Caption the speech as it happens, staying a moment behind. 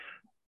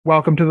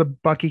Welcome to the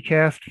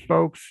BuckyCast,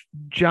 folks.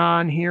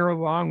 John here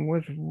along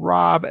with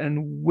Rob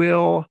and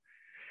Will.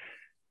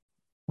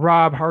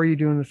 Rob, how are you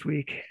doing this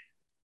week?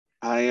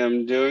 I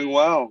am doing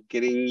well,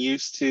 getting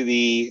used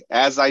to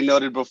as I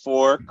noted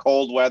before,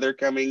 cold weather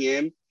coming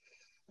in,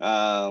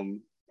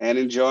 and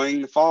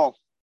enjoying the fall.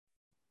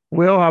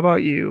 Will, how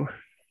about you?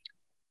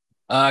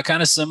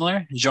 Kind of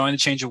similar. Enjoying the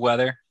change of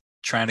weather,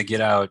 trying to get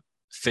out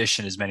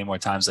fishing as many more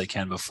times as I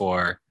can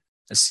before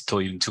it's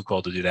even too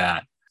cold to do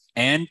that.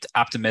 And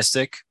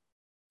optimistic,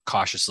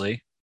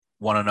 cautiously,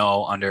 want to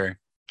know under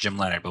Jim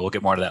Leonard, but we'll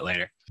get more to that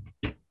later.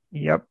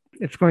 Yep,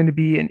 it's going to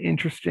be an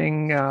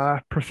interesting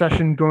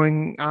procession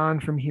going on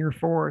from here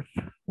forth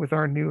with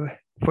our new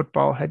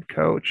football head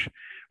coach.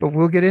 But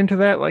we'll get into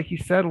that, like you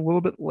said, a little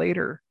bit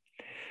later.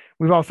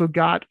 We've also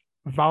got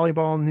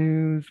volleyball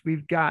news.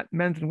 We've got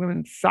men's and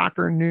women's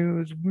soccer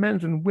news,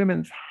 men's and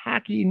women's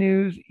hockey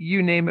news.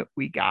 You name it,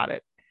 we got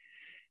it.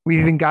 We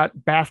even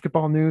got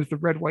basketball news. The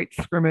red white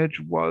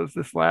scrimmage was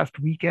this last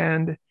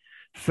weekend.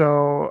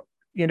 So,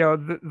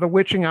 the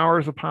witching hour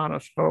is upon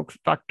us, folks.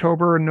 It's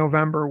October and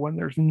November when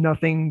there's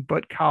nothing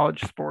but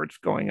college sports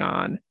going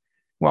on.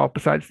 Well,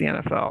 besides the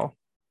NFL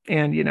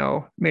and,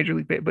 Major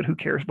League, but who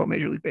cares about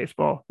Major League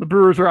Baseball? The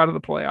Brewers are out of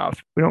the playoffs.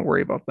 We don't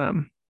worry about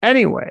them.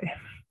 Anyway,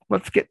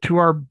 let's get to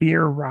our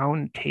beer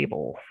round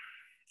table.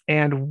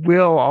 And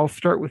Will, I'll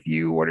start with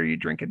you. What are you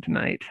drinking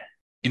tonight?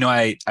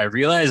 I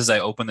realized as I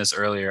opened this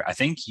earlier, I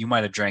think you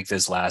might have drank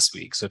this last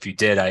week. So if you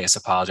did, I just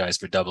apologize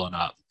for doubling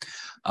up.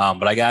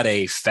 But I got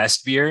a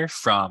fest beer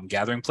from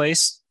Gathering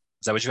Place.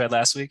 Is that what you had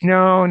last week?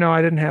 No,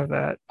 I didn't have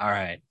that. All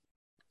right.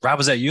 Rob,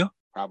 was that you?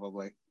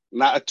 Probably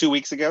not 2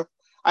 weeks ago.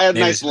 I had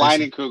a nice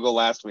line in Kugel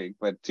last week,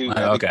 but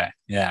okay.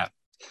 Yeah.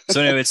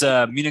 So anyway, it's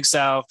a Munich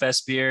style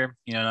fest beer,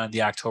 not the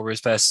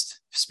Oktoberfest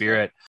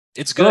spirit.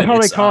 It's good. I love how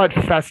they call it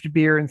fest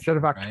beer instead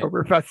of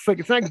Oktoberfest. Right? It's like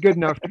it's not good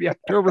enough to be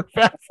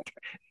Oktoberfest.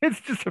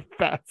 It's just a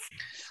fest.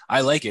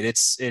 I like it.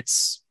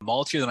 It's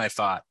maltier than I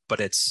thought, but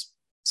it's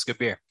good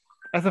beer.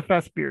 As a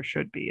fest beer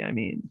should be. I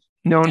mean,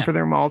 known for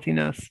their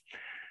maltiness.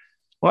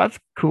 Well, that's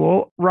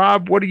cool.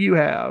 Rob, what do you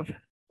have?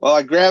 Well,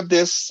 I grabbed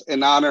this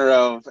in honor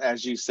of,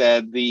 as you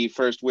said, the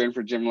first win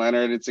for Jim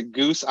Leonard. It's a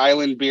Goose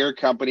Island Beer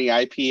Company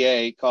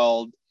IPA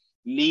called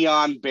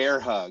Neon Bear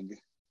Hug.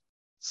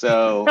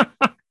 So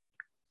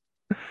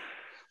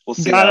we'll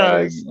see.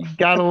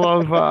 Gotta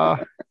love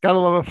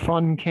a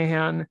fun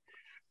can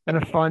and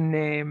a fun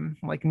name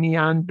like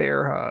Neon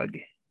Bear Hug.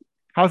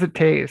 How's it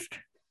taste?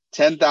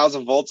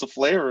 10,000 volts of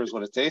flavor is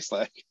what it tastes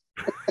like.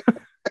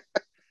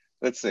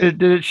 Let's see.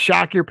 Did it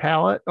shock your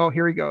palate? Oh,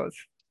 here he goes.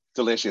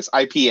 Delicious.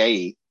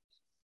 IPA.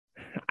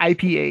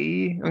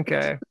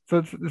 Okay.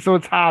 So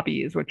it's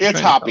hoppy is what you're It's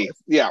hoppy.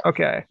 Yeah.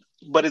 Okay.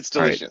 But it's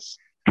delicious.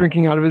 Right.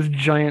 Drinking out of his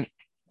giant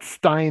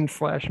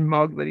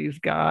Stein/mug that he's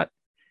got.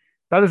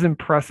 That is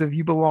impressive.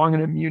 You belong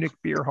in a Munich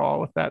beer hall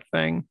with that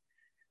thing.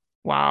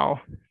 Wow.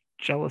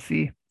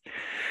 Jealousy.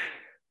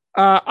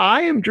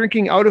 I am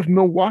drinking out of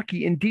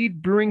Milwaukee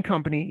Indeed Brewing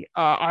Company.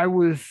 I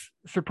was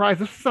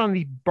surprised. This was on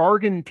the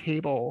bargain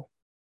table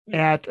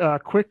at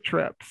Quick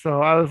Trip.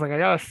 So I was like, I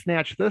got to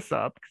snatch this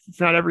up because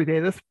it's not every day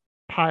this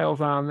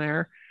piles on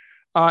there.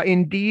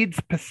 Indeed's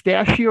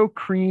Pistachio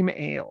Cream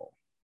Ale.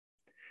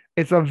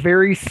 It's a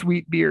very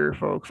sweet beer,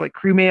 folks. Like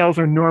cream ales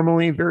are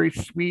normally very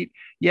sweet.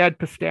 You add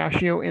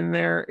pistachio in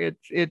there.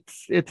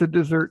 It's a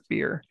dessert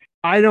beer.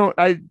 A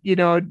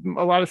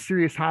lot of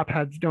serious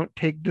hopheads don't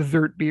take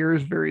dessert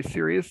beers very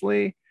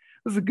seriously.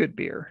 This is a good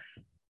beer.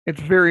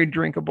 It's very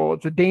drinkable.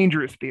 It's a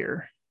dangerous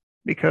beer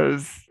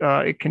because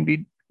it can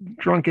be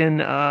drunken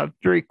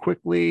very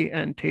quickly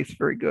and tastes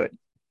very good.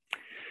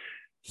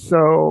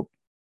 So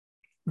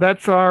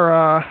that's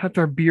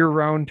our beer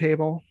round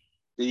table.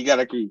 You got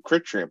a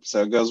Quick Trip,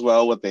 so it goes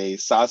well with a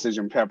sausage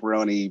and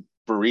pepperoni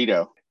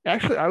burrito.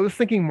 Actually, I was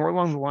thinking more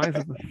along the lines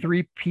of the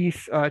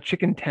 3-piece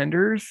chicken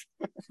tenders.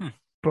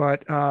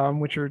 But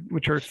which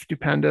are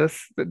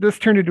stupendous. This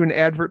turned into an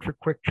advert for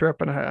Quick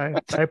Trip, and I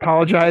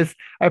apologize.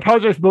 I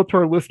apologize both to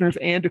our listeners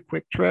and to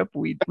Quick Trip.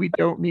 We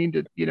don't mean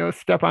to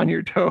step on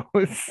your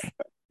toes.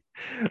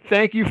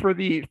 Thank you for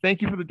the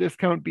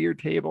discount beer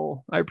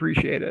table. I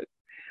appreciate it.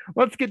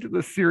 Let's get to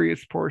the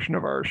serious portion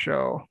of our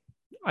show,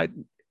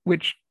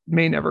 which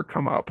may never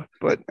come up,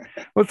 but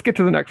let's get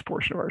to the next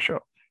portion of our show.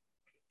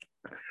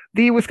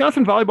 The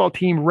Wisconsin volleyball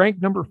team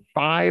ranked number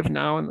 5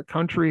 now in the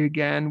country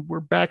again.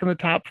 We're back in the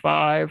top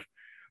 5.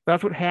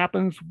 That's what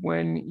happens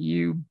when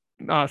you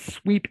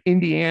sweep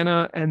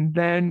Indiana and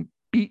then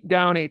beat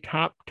down a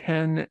top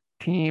 10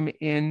 team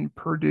in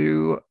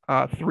Purdue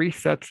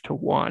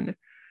 3-1.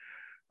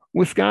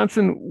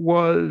 Wisconsin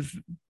was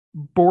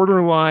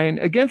borderline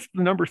against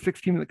the number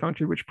 6 team in the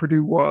country, which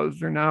Purdue was.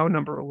 They're now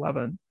number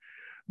 11.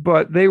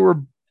 But they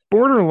were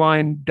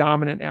borderline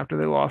dominant after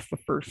they lost the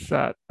first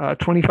set,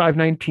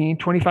 25-19,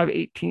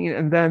 25-18,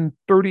 and then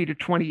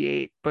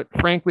 30-28. But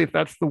frankly, if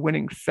that's the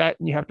winning set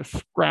and you have to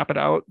scrap it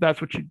out, that's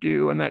what you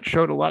do. And that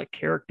showed a lot of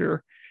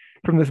character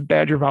from this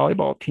Badger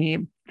volleyball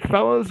team.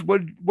 Fellas,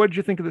 what did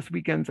you think of this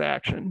weekend's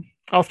action?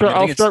 I'll start.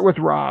 I'll start with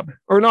Rob,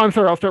 or no, I'm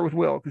sorry. I'll start with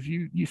Will because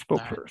you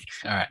spoke first.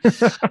 All right.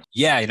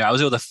 Yeah, I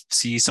was able to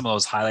see some of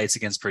those highlights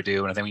against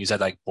Purdue, and I think when you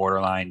said like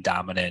borderline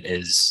dominant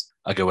is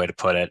a good way to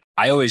put it.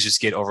 I always just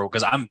get over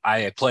because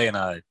I play in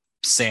a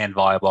sand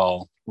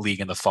volleyball league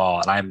in the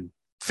fall, and I'm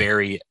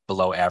very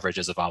below average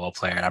as a volleyball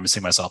player, and I'm just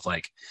thinking to myself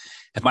like,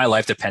 if my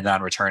life depended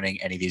on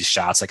returning any of these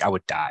shots, like I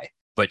would die.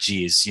 But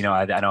geez,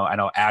 I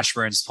know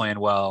Ashburn's playing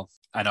well.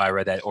 I know I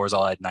read that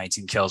Orzal had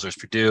 19 kills versus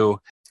Purdue.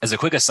 As a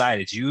quick aside,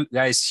 did you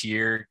guys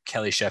hear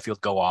Kelly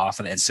Sheffield go off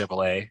in the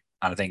NCAA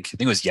on I think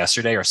it was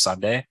yesterday or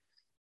Sunday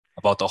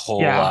about the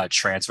whole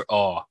transfer?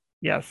 Oh,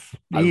 yes,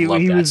 he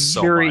was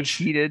so very much.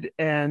 heated,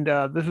 and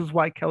this is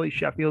why Kelly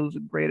Sheffield is a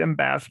great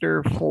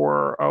ambassador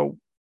for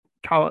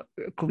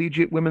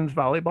collegiate women's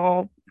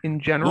volleyball in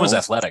general. Women's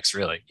athletics,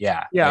 really,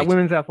 yeah,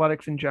 women's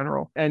athletics in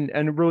general,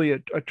 and really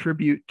a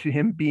tribute to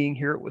him being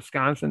here at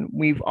Wisconsin.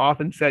 We've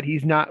often said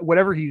he's not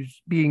whatever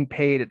he's being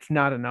paid, it's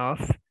not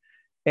enough.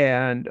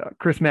 And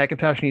Chris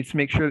McIntosh needs to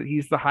make sure that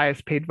he's the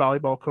highest paid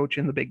volleyball coach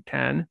in the Big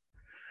Ten,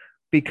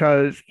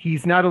 because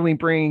he's not only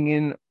bringing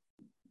in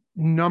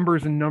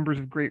numbers and numbers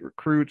of great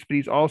recruits, but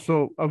he's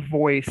also a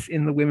voice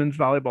in the women's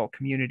volleyball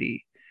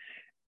community.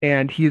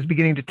 And he is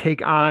beginning to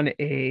take on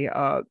a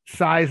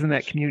size in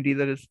that community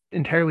that is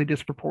entirely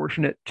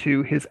disproportionate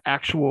to his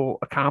actual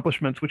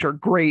accomplishments, which are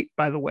great,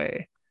 by the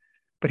way.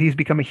 But he's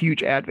become a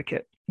huge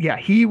advocate. Yeah,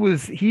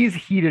 he's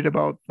heated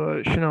about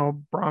the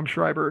Chanel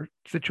Bromschreiber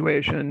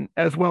situation,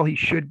 as well he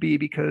should be,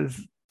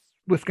 because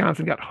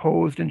Wisconsin got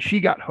hosed and she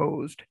got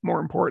hosed, more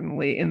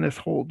importantly, in this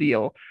whole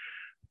deal.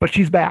 But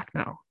she's back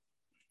now.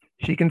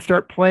 She can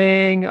start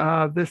playing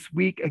this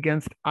week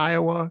against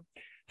Iowa.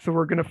 So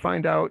we're going to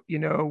find out,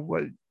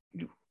 was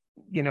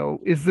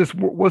this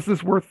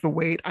worth the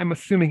wait? I'm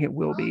assuming it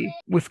will be.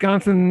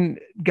 Wisconsin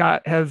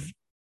has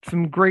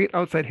some great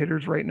outside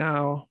hitters right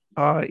now.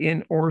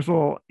 In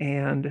Orzal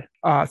and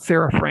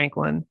Sarah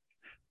Franklin.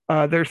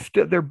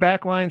 Their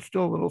back line's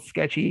still a little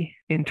sketchy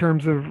in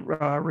terms of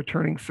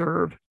returning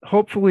serve.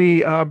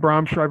 Hopefully,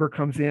 Bromschreiber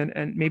comes in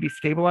and maybe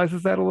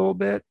stabilizes that a little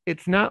bit.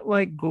 It's not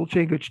like Gulce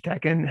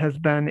Guchtekin has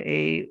been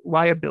a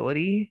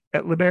liability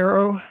at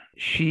libero.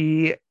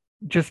 She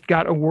just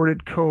got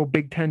awarded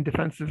co-Big Ten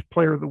Defensive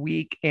Player of the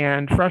Week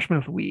and Freshman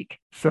of the Week.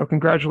 So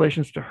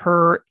congratulations to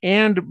her.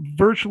 And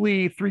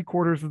virtually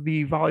 3/4 of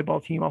the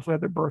volleyball team also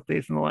had their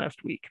birthdays in the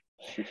last week.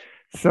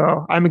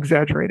 So I'm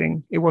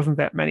exaggerating. It wasn't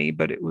that many,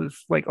 but it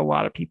was like a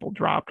lot of people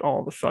dropped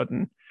all of a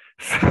sudden.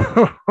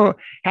 So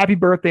happy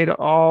birthday to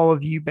all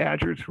of you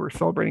Badgers who are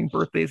celebrating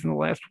birthdays in the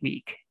last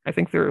week. I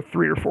think there are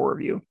 3 or 4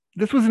 of you.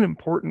 This was an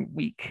important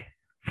week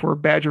for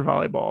Badger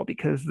volleyball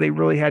because they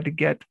really had to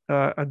get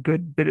a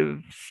good bit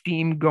of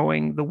steam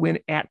going. The win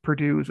at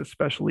Purdue is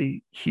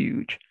especially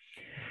huge.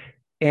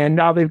 And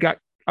now they've got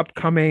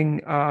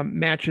upcoming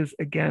matches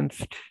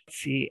against,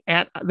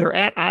 they're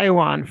at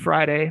Iowa on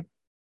Friday.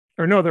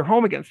 Or no, they're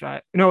home against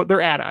Iowa. No,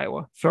 they're at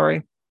Iowa.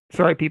 Sorry,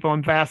 people.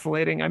 I'm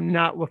vacillating. I'm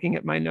not looking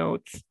at my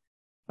notes.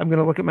 I'm going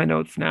to look at my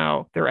notes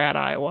now. They're at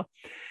Iowa.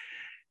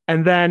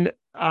 And then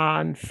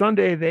on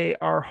Sunday, they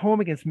are home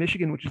against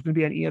Michigan, which is going to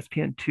be on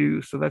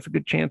ESPN2. So that's a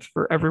good chance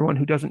for everyone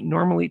who doesn't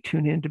normally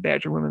tune in to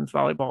Badger women's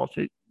volleyball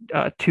to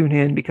tune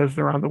in, because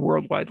they're on the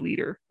worldwide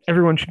leader.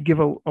 Everyone should give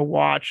a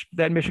watch.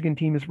 That Michigan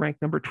team is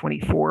ranked number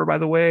 24, by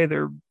the way.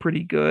 They're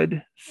pretty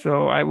good.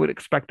 So I would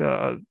expect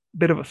a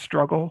bit of a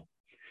struggle.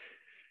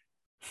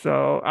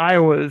 So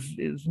Iowa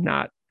is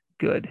not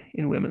good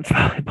in women's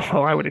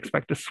volleyball. I would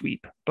expect a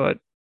sweep, but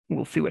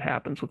we'll see what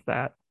happens with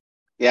that.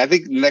 Yeah, I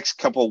think the next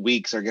couple of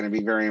weeks are going to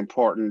be very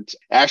important.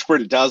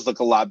 Ashburn does look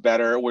a lot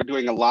better. We're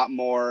doing a lot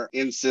more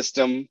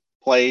in-system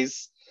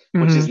plays,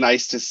 which is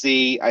nice to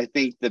see. I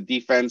think the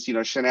defense,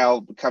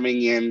 Chanel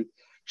coming in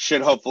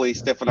should hopefully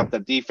stiffen up the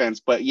defense.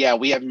 But yeah,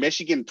 we have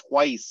Michigan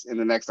twice in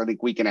the next, I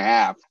think, week and a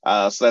half.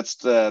 So that's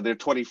they're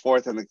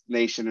 24th in the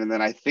nation. And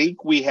then I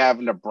think we have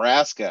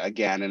Nebraska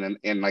again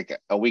in like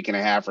a week and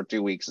a half or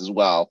 2 weeks as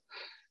well.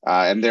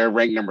 And they're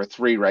ranked number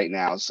 3 right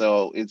now.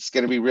 So it's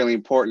going to be really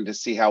important to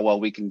see how well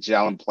we can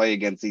gel and play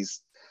against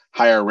these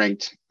higher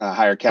ranked,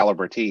 higher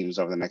caliber teams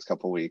over the next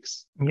couple of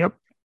weeks. Yep.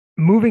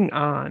 Moving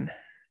on.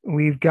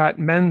 We've got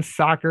men's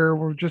soccer.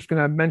 We're just going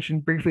to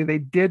mention briefly, they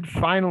did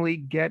finally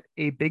get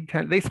a Big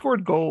Ten. They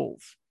scored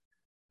goals,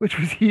 which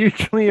was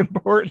hugely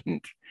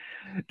important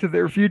to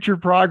their future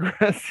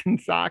progress in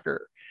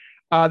soccer.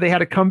 They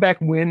had a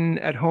comeback win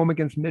at home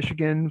against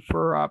Michigan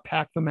for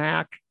Pack the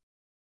Mac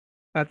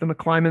at the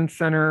McClymonds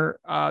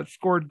Center,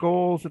 scored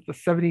goals at the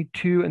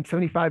 72 and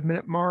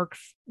 75-minute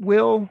marks.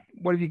 Will,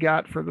 what have you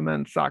got for the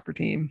men's soccer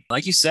team?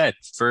 Like you said,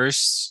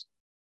 first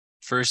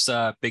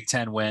Big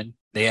Ten win.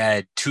 They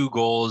had 2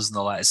 goals in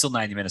the last, still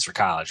 90 minutes for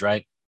college,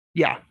 right?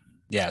 Yeah.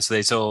 Yeah. So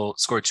they still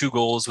scored 2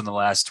 goals in the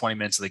last 20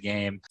 minutes of the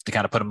game to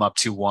kind of put them up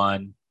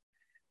 2-1,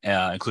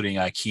 including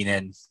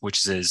Keenan, which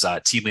is his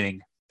team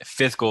leading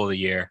 5th goal of the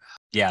year.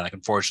 Yeah. Like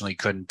unfortunately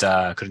couldn't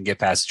get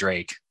past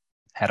Drake.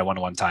 Had a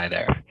 1-1 tie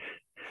there.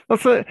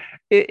 Also,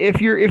 if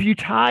you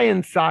tie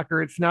in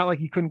soccer, it's not like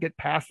you couldn't get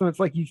past them. It's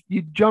like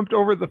you jumped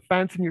over the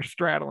fence and you're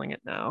straddling it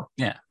now.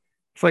 Yeah.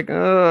 It's like,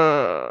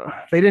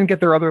 they didn't get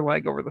their other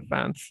leg over the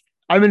fence.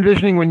 I'm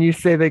envisioning when you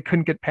say they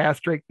couldn't get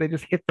past Drake, they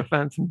just hit the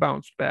fence and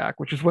bounced back,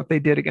 which is what they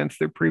did against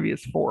their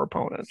previous 4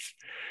 opponents.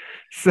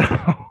 So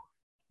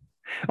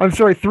I'm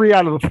sorry, 3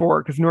 out of the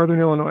 4, because Northern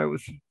Illinois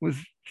was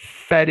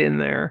fed in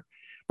there.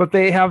 But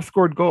they have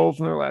scored goals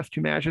in their last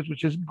 2 matches,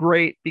 which is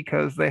great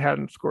because they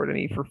hadn't scored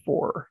any for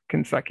 4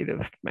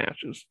 consecutive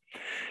matches.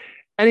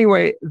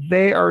 Anyway,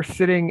 they are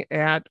sitting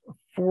at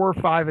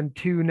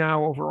 4-5-2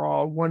 now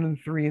overall,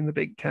 1-3 in the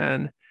Big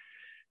Ten.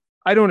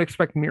 I don't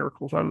expect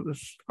miracles out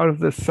of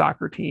this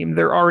soccer team.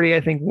 They're already,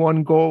 I think,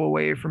 1 goal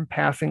away from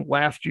passing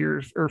last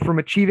year's, or from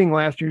achieving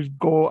last year's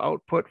goal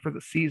output for the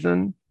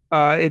season.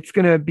 It's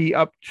going to be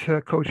up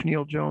to Coach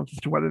Neil Jones as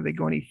to whether they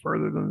go any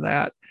further than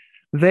that.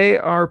 They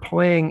are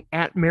playing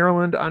at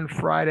Maryland on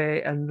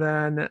Friday, and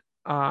then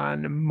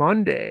on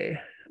Monday,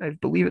 I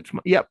believe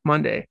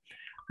Monday,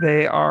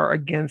 they are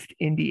against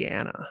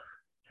Indiana.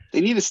 They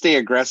need to stay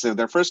aggressive.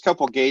 Their first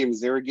couple games,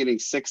 they were getting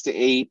 6 to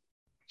 8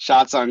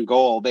 shots on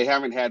goal. They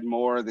haven't had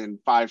more than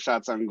 5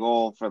 shots on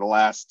goal for the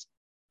last,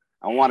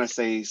 I want to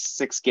say,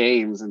 6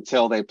 games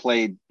until they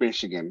played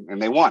Michigan,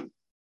 and they won.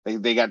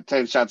 They got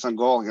 10 shots on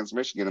goal against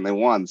Michigan, and they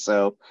won.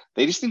 So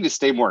they just need to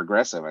stay more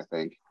aggressive, I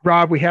think.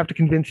 Rob, we have to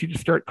convince you to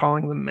start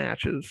calling them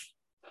matches.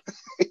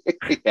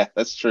 Yeah,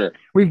 that's true.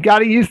 We've got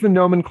to use the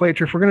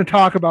nomenclature if we're going to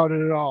talk about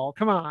it at all.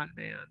 Come on,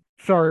 man.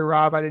 Sorry,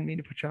 Rob. I didn't mean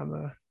to put you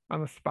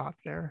on the spot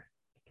there.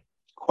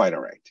 Quite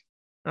all right.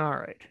 All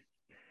right.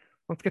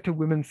 Let's get to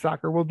women's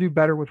soccer. We'll do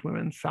better with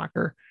women's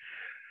soccer.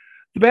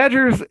 The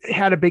Badgers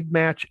had a big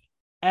match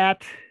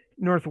at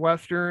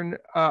Northwestern.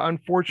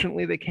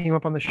 Unfortunately, they came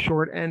up on the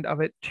short end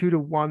of it,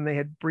 2-1. They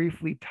had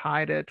briefly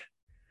tied it,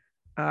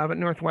 but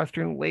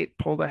Northwestern late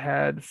pulled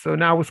ahead. So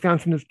now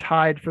Wisconsin is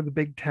tied for the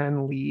Big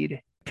Ten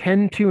lead.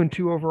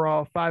 10-2-2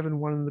 overall,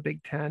 5-1 in the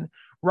Big Ten.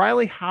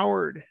 Riley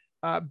Howard,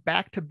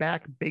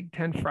 back-to-back Big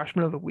Ten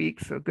Freshman of the Week.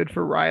 So good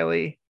for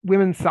Riley.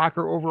 Women's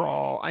soccer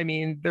overall, I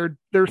mean,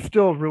 they're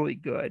still really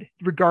good,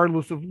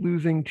 regardless of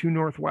losing to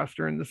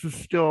Northwestern. This is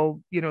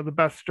still, the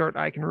best start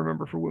I can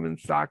remember for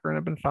women's soccer, and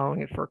I've been following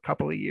it for a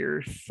couple of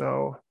years.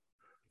 So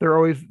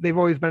they've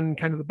always been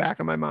kind of the back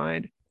of my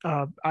mind.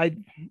 I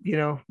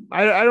don't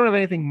have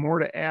anything more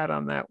to add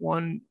on that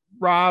one.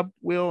 Rob,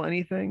 Will,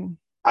 anything?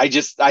 I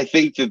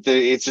think that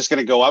it's just going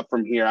to go up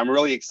from here. I'm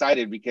really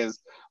excited because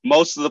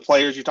most of the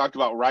players you talked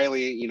about,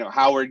 Riley,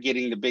 Howard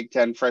getting the Big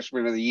Ten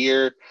Freshman of the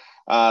Year.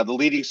 The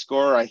leading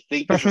scorer, I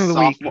think, freshman is a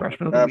sophomore.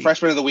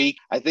 Freshman of the week.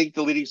 I think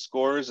the leading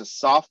scorer is a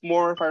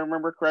sophomore, if I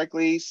remember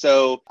correctly.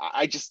 So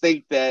I just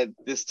think that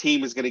this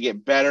team is going to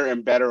get better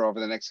and better over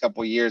the next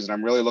couple of years, and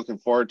I'm really looking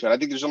forward to it. I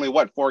think there's only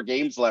 4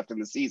 games left in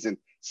the season.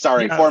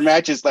 Sorry, yes. 4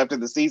 matches left in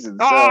the season.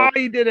 Oh,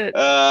 you did it.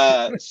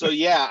 So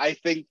yeah, I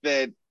think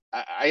that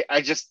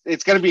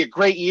it's going to be a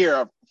great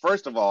year,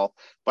 first of all,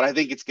 but I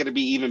think it's going to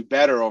be even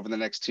better over the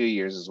next 2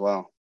 years as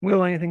well.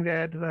 Will, anything to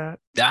add to that?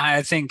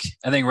 I think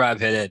Rob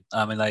hit it.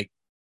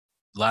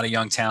 A lot of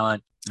young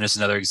talent. And it's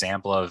another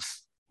example of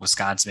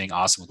Wisconsin being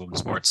awesome with women's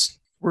sports.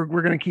 We're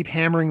going to keep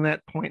hammering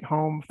that point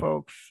home,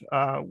 folks.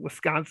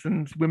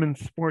 Wisconsin's women's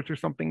sports are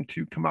something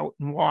to come out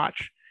and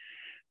watch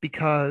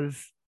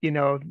because,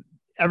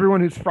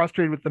 everyone who's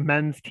frustrated with the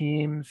men's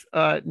teams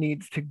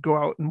needs to go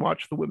out and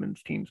watch the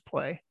women's teams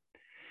play.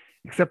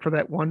 Except for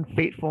that one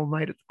fateful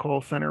night at the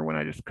Kohl Center when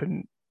I just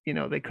couldn't,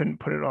 they couldn't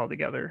put it all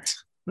together,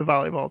 the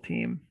volleyball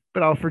team.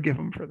 But I'll forgive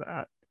them for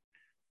that.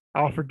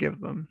 I'll forgive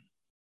them.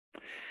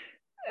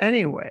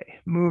 Anyway,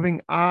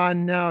 moving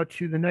on now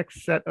to the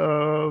next set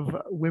of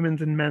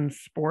women's and men's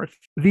sports.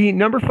 The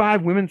number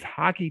 5 women's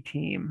hockey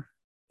team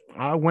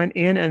went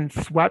in and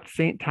swept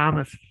St.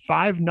 Thomas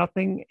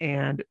 5-0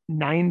 and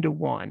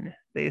 9-1.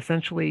 They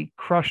essentially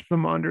crushed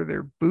them under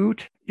their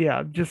boot.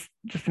 Yeah, just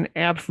an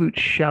absolute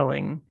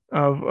shelling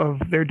of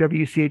their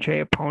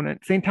WCHA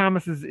opponent. St.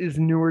 Thomas is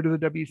newer to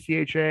the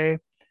WCHA.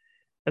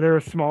 They're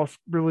a small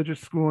religious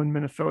school in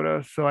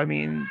Minnesota, so I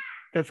mean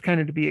that's kind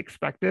of to be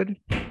expected.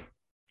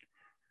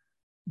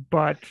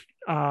 But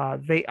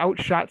they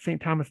outshot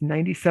St. Thomas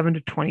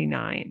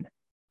 97-29.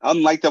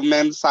 Unlike the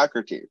men's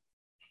soccer team.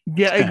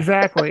 Yeah,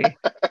 exactly.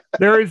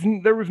 There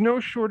was no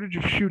shortage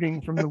of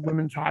shooting from the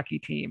women's hockey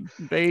team.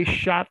 They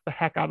shot the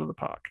heck out of the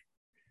puck.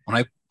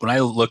 When I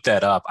looked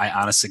that up, I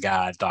honest to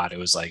God thought it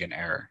was like an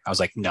error. I was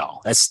like,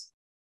 no, that's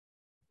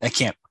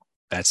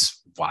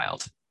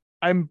wild.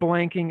 I'm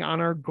blanking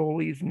on our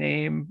goalie's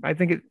name. I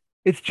think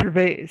it's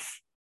Gervais.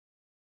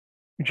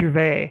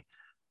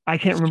 I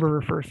can't remember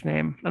her first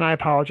name, and I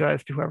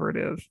apologize to whoever it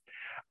is.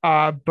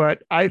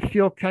 But I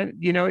feel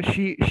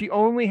she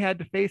only had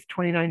to face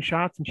 29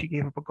 shots and she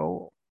gave up a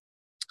goal.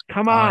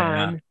 Come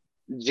on.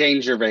 Yeah.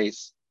 Jane Gervais.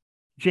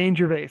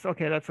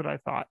 Okay, that's what I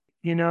thought.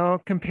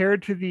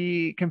 Compared to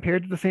the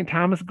St.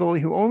 Thomas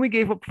goalie who only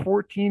gave up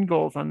 14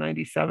 goals on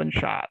 97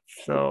 shots.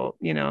 So,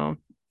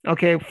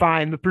 okay,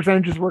 fine. The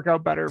percentages work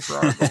out better for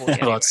our goalie.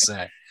 Anyway. Let's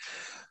say.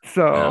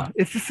 So yeah.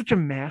 It's just such a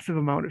massive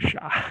amount of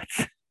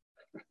shots.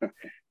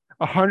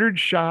 100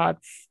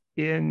 shots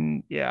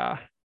in a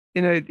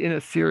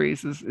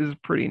series is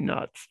pretty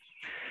nuts.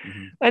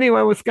 Mhm.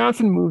 Anyway,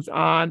 Wisconsin moves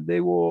on.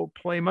 They will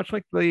play much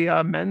like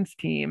the men's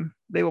team.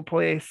 They will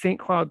play St.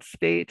 Cloud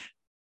State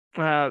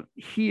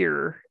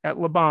here at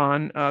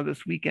Laban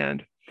this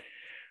weekend.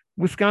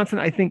 Wisconsin,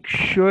 I think,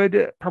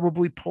 should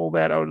probably pull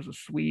that out as a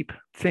sweep.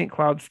 St.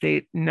 Cloud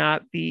State,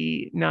 not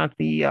the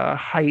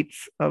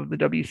heights of the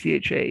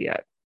WCHA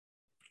yet.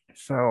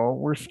 So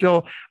we're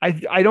still.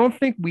 I don't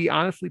think we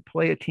honestly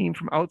play a team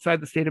from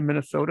outside the state of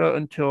Minnesota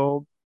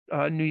until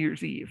New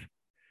Year's Eve.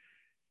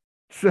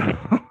 So we're going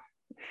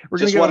to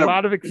Just get want a to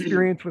lot of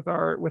experience with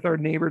our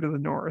neighbor to the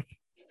north.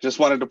 just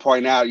wanted to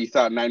point out, you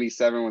thought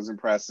 97 was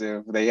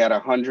impressive. They had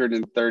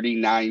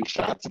 139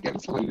 shots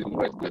against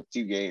Lindenwood with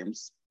 2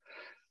 games.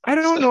 I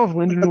don't know if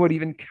Lindenwood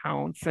even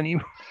counts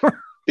anymore.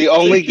 The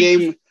only They should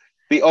game,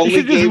 the They only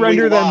should just game we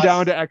render them lost,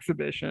 down to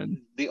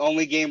exhibition. the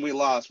only game we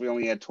lost, we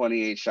only had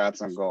 28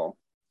 shots on goal.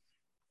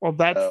 Well,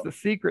 that's So the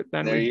secret.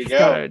 Then there we've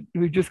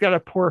you just go. gotta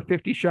pour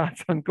 50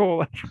 shots on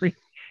goal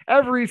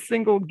every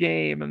single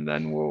game, and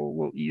then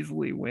we'll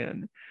easily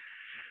win.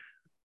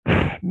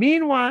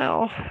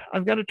 Meanwhile,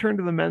 I've got to turn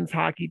to the men's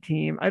hockey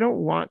team. I don't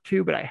want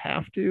to, but I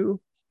have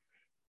to.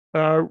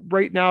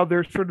 Right now,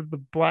 they're sort of the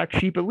black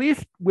sheep. At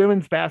least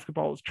women's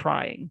basketball is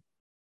trying.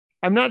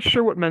 I'm not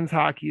sure what men's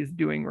hockey is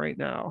doing right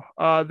now.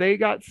 They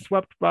got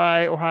swept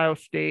by Ohio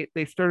State.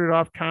 They started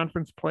off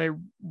conference play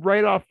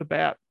right off the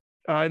bat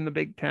in the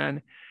Big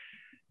Ten.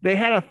 They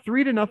had a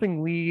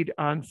 3-0 lead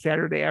on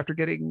Saturday after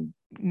getting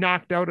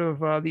knocked out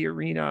of the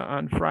arena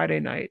on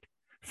Friday night.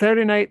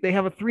 Saturday night, they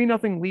have a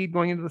 3-0 lead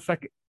going into the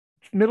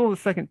middle of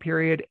the second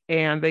period,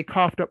 and they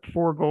coughed up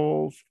 4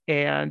 goals.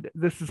 And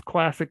this is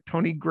classic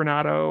Tony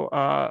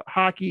Granato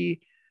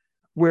hockey,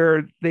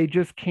 where they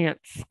just can't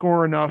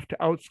score enough to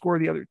outscore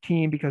the other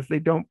team because they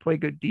don't play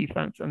good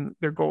defense and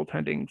their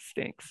goaltending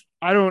stinks.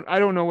 I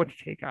don't know what to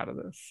take out of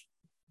this.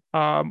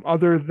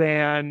 Other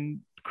than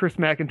Chris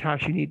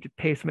McIntosh, you need to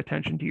pay some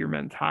attention to your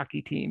men's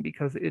hockey team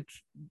because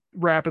it's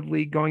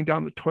rapidly going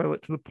down the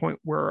toilet to the point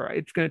where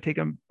it's going to take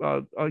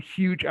a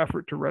huge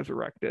effort to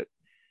resurrect it.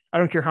 I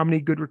don't care how many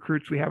good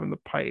recruits we have in the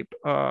pipe.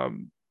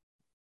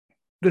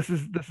 This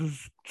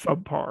is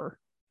subpar,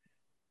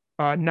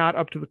 not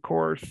up to the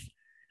course.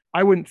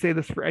 I wouldn't say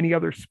this for any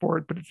other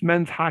sport, but it's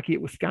men's hockey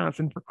at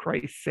Wisconsin, for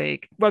Christ's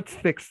sake. Let's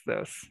fix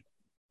this.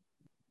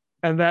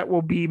 And that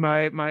will be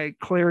my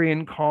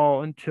clarion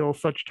call until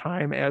such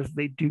time as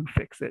they do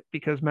fix it,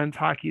 because men's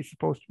hockey is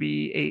supposed to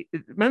be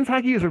men's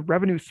hockey is a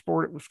revenue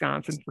sport at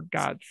Wisconsin, for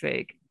God's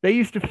sake. They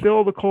used to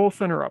fill the Kohl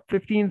Center up,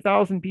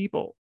 15,000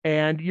 people,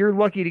 and you're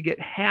lucky to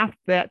get half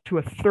that to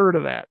a third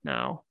of that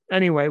now.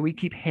 Anyway, we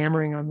keep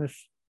hammering on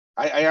this.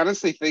 I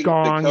honestly think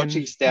the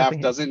coaching staff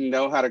doesn't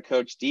know how to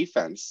coach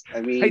defense.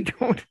 I mean, I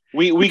don't.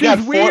 We got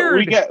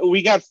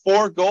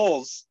 4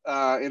 goals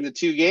in the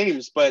 2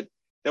 games, but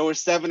there were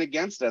 7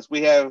 against us.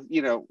 We have,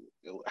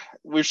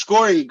 we're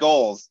scoring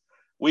goals.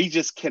 We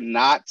just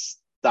cannot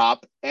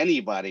stop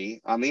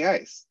anybody on the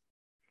ice.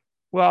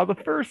 Well, the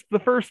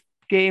first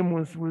game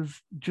was we're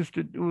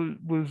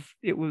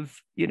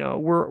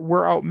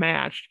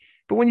outmatched.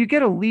 But when you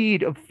get a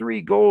lead of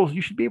 3 goals,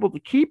 you should be able to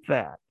keep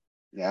that.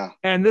 Yeah.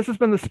 And this has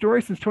been the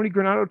story since Tony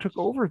Granato took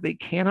over. They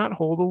cannot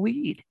hold a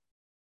lead.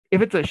 If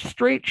it's a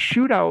straight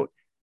shootout,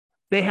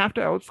 they have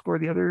to outscore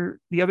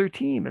the other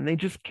team, and they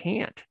just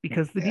can't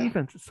because the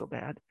defense is so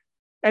bad.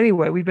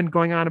 Anyway, we've been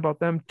going on about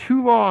them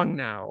too long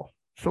now.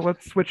 So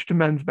let's switch to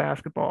men's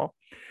basketball.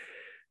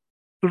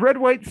 The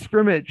red-white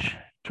scrimmage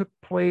took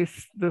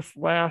place this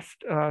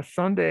last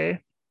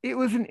Sunday. It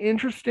was an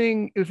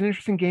interesting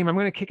game. I'm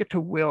going to kick it to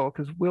Will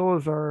because Will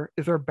is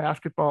our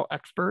basketball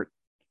expert,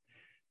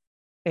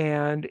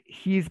 and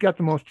he's got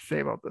the most to say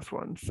about this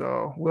one.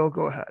 So Will,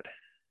 go ahead.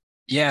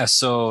 Yeah.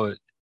 So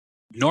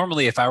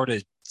normally, if I were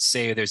to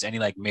say there's any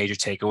like major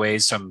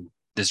takeaways from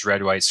this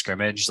red-white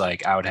scrimmage,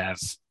 like I would have,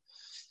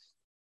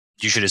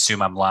 you should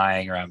assume I'm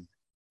lying or I'm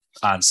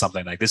on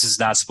something. Like this is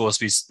not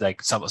supposed to be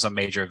like some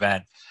major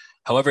event.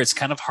 However, it's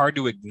kind of hard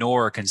to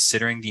ignore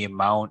considering the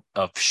amount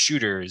of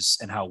shooters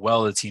and how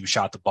well the team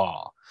shot the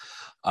ball.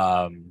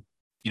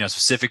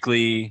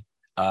 Specifically,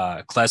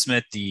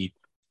 Klesmith, the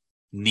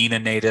Nina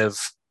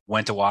native,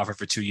 went to Wofford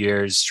for 2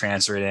 years,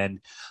 transferred in.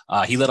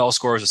 He led all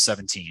scorers with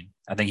 17.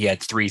 I think he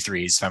had 3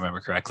 threes, if I remember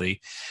correctly.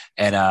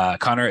 And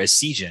Connor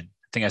Esijan,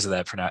 I think I said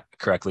that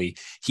correctly,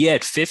 he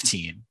had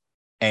 15,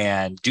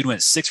 and dude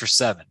went 6 for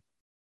 7.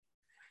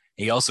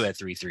 He also had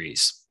 3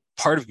 threes.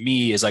 Part of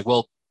me is like,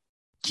 well,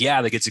 yeah,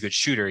 like it's a good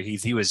shooter.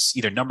 He was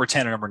either number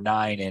 10 or number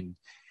 9 in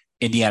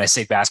Indiana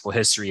State basketball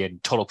history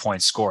and total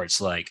points scored.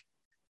 So like,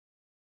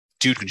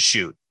 dude can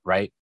shoot,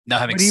 right? Now,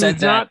 having said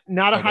that,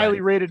 not a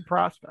highly rated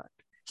prospect.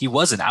 He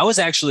wasn't. I was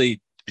actually,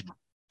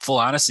 full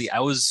honesty,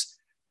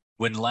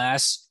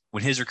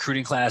 when his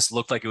recruiting class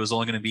looked like it was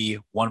only going to be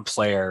 1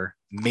 player,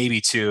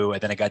 maybe 2,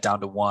 and then it got down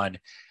to 1.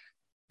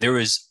 There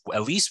was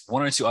at least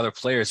 1 or 2 other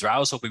players where I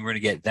was hoping we were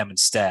going to get them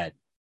instead.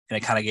 And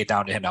it kind of get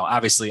down to him. Now,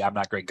 obviously, I'm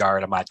not great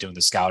guard. I'm not doing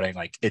the scouting.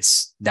 Like,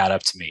 it's not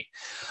up to me.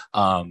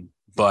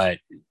 But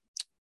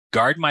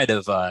guard might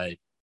have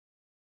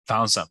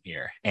found something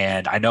here.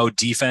 And I know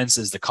defense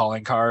is the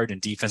calling card,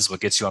 and defense is what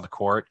gets you on the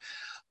court.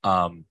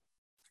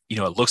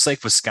 It looks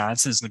like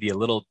Wisconsin is going to be a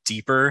little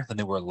deeper than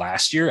they were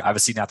last year.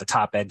 Obviously, not the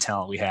top end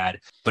talent we had,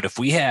 but if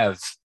we have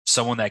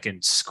someone that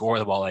can score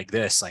the ball like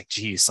this, like,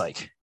 geez,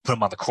 like put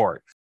them on the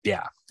court.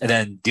 Yeah. And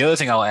then the other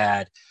thing I'll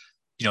add,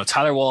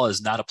 Tyler Wall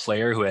is not a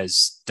player who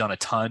has done a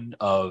ton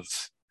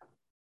of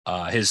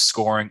his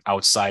scoring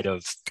outside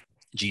of,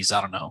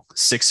 I don't know,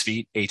 6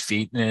 feet, 8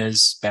 feet in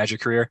his Badger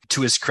career.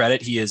 To his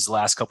credit, he has the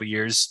last couple of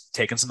years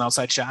taken some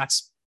outside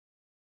shots.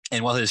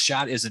 And while his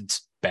shot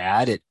isn't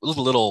bad, it was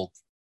a little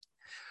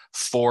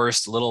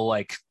forced, a little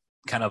like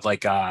kind of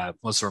like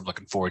what's the word I'm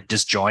looking for?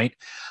 Disjoint.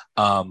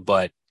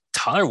 But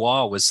Tyler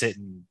Wall was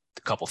hitting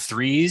a couple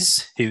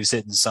threes. He was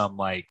hitting some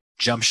like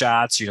jump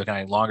shots, kind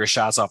of longer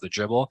shots off the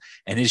dribble.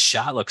 And his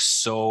shot looks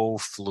so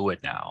fluid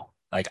now.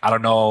 Like, I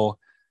don't know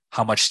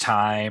how much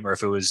time or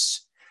if it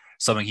was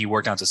something he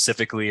worked on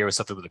specifically or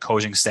something with the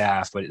coaching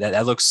staff, but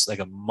that looks like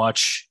a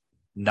much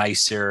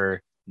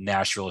nicer,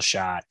 natural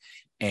shot.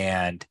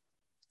 And,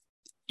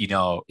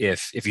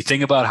 if you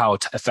think about how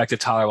effective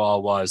Tyler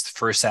Wall was the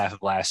first half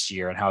of last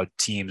year and how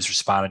teams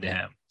responded to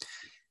him,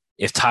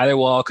 if Tyler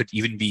Wall could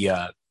even be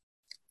a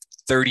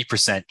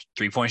 30%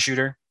 three-point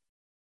shooter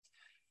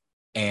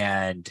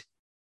and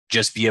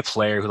just be a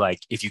player who,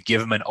 like, if you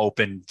give him an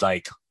open,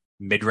 like,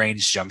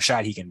 mid-range jump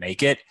shot, he can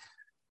make it,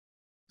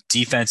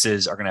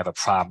 defenses are going to have a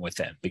problem with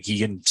him. But he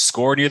can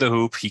score near the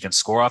hoop. He can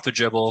score off the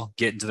dribble,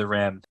 get into the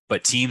rim.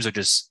 But teams are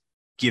just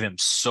give him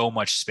so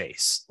much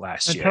space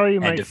last year. I'll tell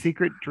you my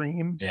secret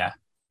dream. Yeah.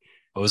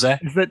 What was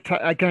that? Is that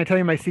can I tell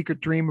you my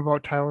secret dream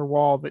about Tyler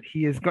Wall? That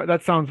he is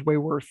that sounds way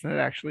worse than it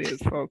actually is,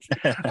 folks.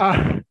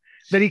 That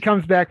he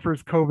comes back for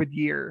his COVID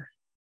year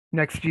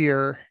next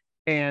year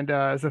and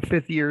as a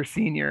 5th-year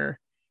senior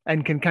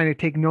and can kind of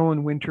take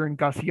Nolan Winter and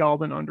Gus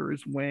Yalden under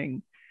his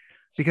wing.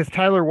 Because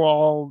Tyler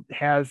Wall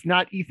has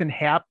not Ethan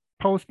Happ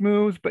post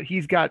moves, but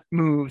he's got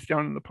moves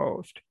down in the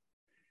post.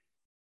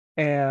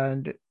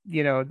 And,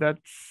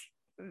 that's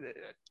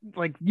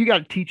like, you got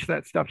to teach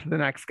that stuff to the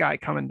next guy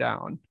coming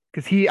down.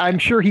 Because I'm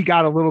sure he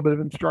got a little bit of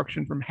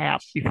instruction from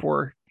Happ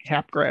before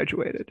Happ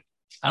graduated.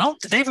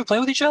 Did they ever play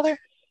with each other?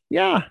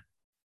 Yeah.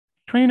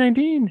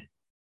 2019.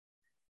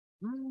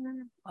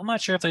 I'm not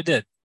sure if they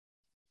did.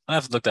 I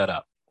have to look that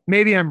up.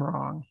 Maybe I'm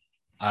wrong.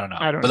 I don't know.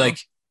 But like,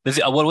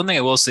 one thing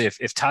I will say,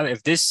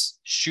 if this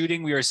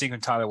shooting we are seeing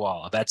from Tyler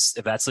Wall,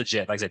 if that's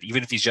legit, like I said,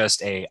 even if he's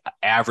just a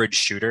average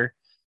shooter,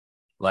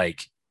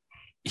 like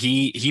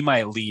he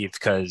might leave,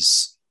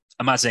 because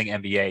I'm not saying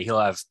NBA, he'll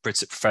have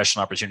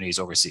professional opportunities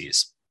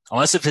overseas,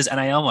 unless if his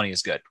NIL money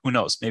is good. Who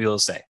knows? Maybe he'll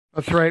stay.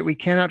 That's right. We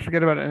cannot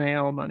forget about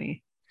NIL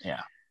money.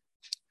 Yeah.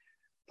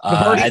 The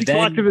varsity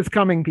collective is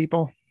coming,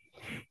 people.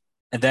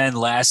 And then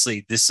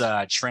lastly, this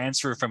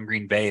transfer from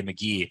Green Bay,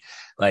 McGee,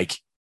 like,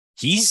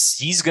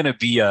 he's going to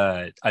be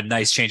a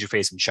nice change of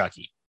pace from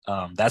Chucky.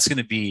 That's going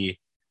to be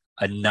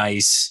a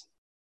nice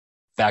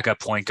backup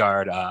point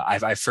guard.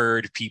 I've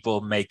heard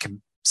people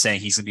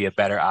saying he's going to be a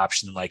better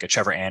option than like a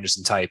Trevor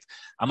Anderson type.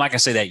 I'm not going to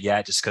say that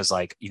yet, just because,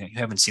 like, you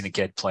haven't seen a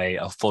kid play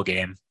a full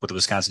game with the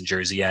Wisconsin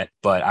jersey yet.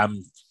 But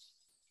I'm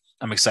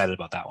excited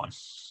about that one.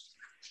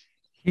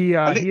 He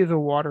is a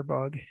water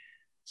bug.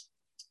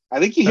 I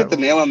think you hit the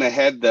nail on the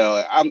head,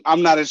 though.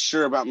 I'm not as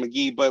sure about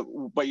McGee,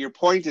 but your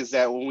point is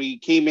that when we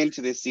came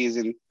into this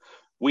season,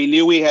 we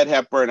knew we had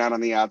Hepburn out on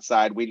the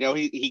outside. We know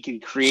he can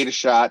create a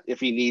shot if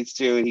he needs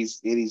to, and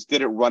he's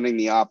good at running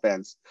the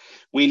offense.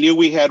 We knew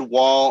we had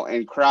Wall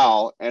and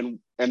Crowell, and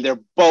they're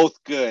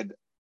both good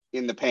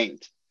in the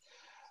paint.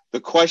 The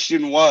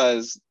question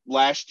was,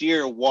 last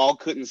year, Wall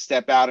couldn't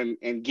step out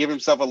and give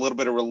himself a little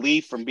bit of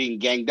relief from being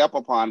ganged up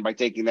upon by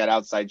taking that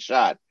outside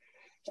shot.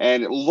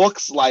 And it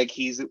looks like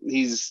he's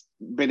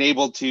been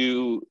able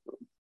to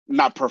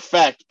not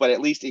perfect, but at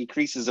least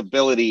increase his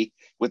ability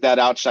with that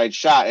outside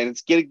shot. And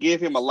it's going to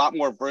give him a lot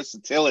more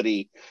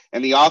versatility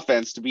in the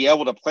offense to be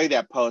able to play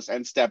that post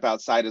and step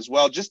outside as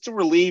well, just to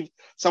relieve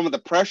some of the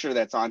pressure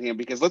that's on him.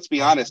 Because let's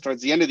be honest,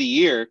 towards the end of the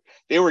year,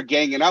 they were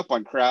ganging up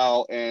on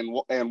Crowell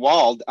and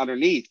Wald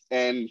underneath,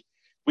 and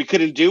we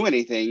couldn't do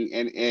anything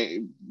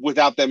and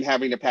without them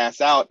having to pass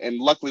out. And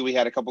luckily we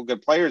had a couple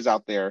good players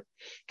out there.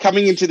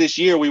 Coming into this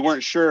year, we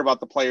weren't sure about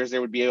the players they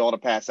would be able to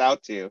pass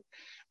out to.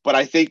 But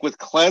I think with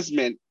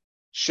Klesmit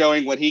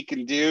showing what he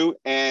can do,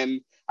 and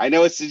I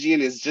know Sijian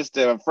is just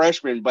a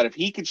freshman, but if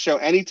he can show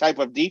any type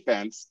of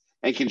defense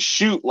and can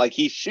shoot like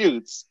he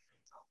shoots,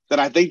 then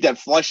I think that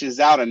flushes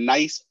out a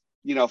nice,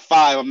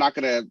 5. I'm not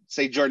going to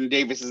say Jordan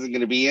Davis isn't going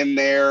to be in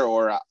there,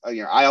 or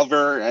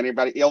Ilver,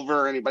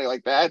 anybody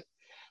like that.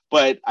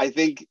 But I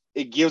think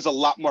it gives a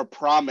lot more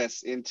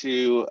promise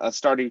into a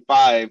starting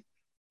 5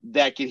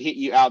 that can hit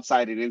you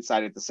outside and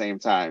inside at the same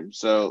time.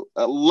 So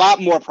a lot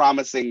more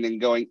promising than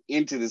going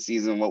into the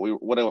season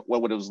what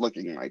it was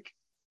looking like.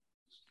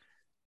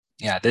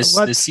 Yeah, this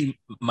team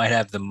might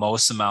have the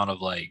most amount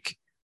of like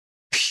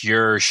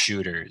pure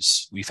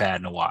shooters we've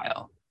had in a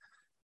while.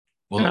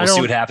 We'll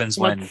see what happens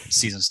when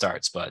season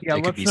starts, but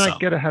it could be let's not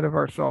get ahead of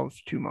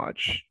ourselves too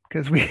much,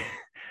 because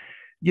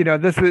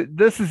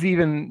this is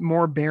even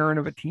more barren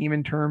of a team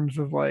in terms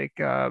of like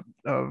of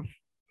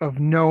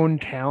known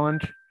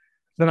talent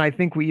than I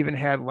think we even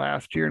had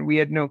last year, and we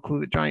had no clue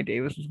that Johnny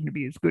Davis was going to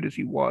be as good as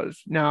he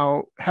was.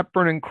 Now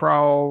Hepburn and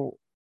Crowell,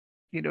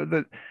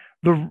 the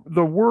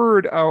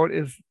word out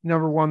is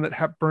number one that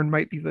Hepburn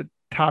might be the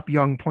top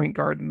young point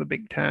guard in the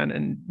Big Ten,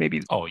 and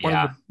maybe Oh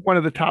yeah, one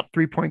of the top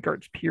 3 point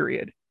guards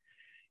period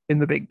in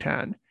the Big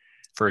Ten.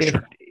 for if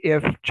sure.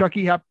 if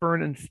Chucky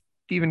Hepburn and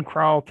Stephen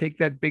Crowell take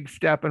that big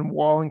step and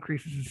Wall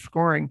increases his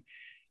scoring,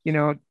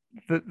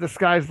 the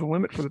sky's the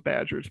limit for the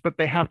Badgers, but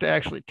they have to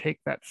actually take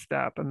that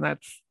step, and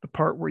that's the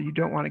part where you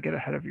don't want to get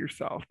ahead of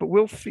yourself. But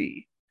we'll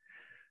see.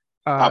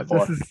 Top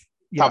four. This is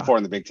Top four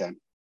in the Big Ten.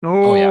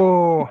 Oh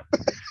yeah,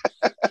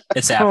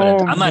 it's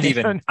happening. Oh, I'm not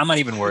man.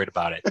 even worried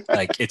about it.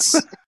 Like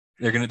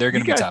they're gonna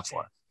be guys- top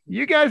four.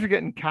 You guys are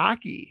getting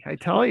cocky, I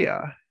tell you,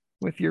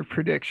 with your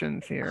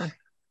predictions here.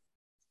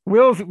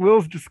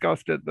 Will's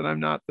disgusted that I'm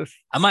not this.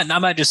 I'm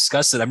not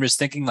disgusted. I'm just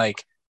thinking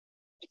like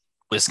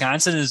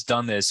Wisconsin has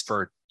done this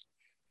for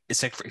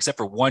except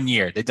for 1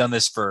 year. They've done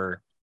this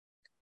for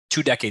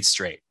 2 decades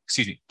straight.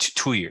 Excuse me,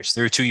 2 years.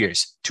 There were 2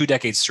 years, 2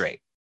 decades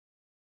straight.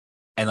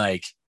 And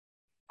like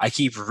I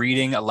keep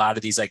reading a lot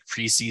of these like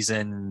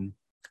preseason,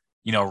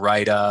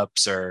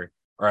 write-ups or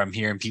I'm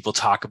hearing people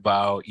talk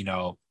about,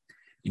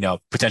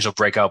 potential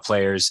breakout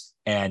players,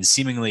 and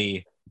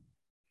seemingly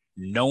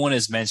no one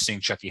is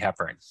mentioning Chucky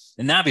Hepburn.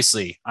 And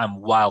obviously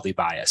I'm wildly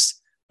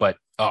biased, but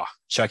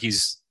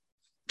Chucky's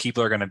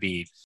people are going to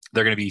be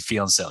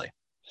feeling silly.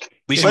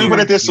 Let me put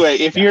it this way: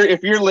 if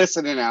you're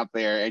listening out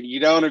there and you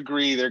don't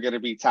agree they're going to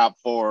be top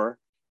four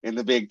in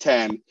the Big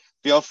Ten,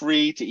 feel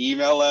free to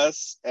email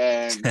us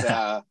and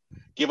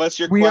give us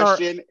your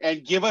question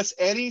and give us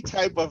any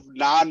type of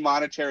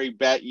non-monetary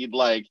bet you'd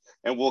like,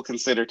 and we'll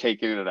consider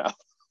taking it up.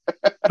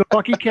 The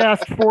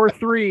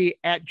BuckyCast43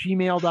 at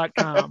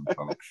gmail.com,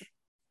 folks.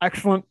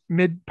 Excellent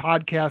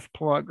mid-podcast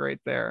plug right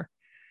there.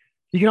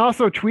 You can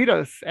also tweet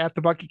us at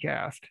the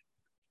BuckyCast.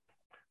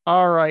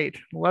 All right,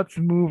 let's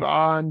move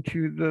on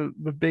to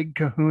the big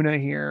kahuna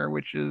here,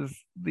 which is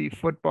the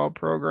football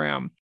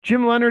program.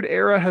 Jim Leonard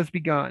era has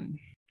begun,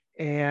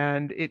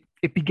 and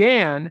it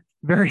began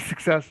very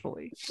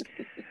successfully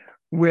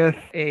with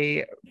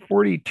a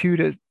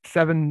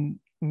 42-7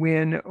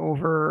 win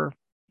over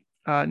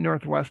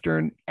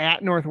Northwestern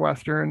at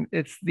Northwestern.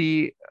 It's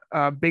the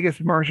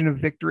biggest margin of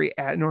victory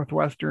at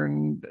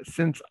Northwestern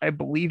since I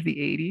believe the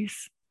 80s,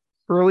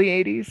 early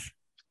 80s.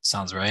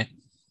 Sounds right.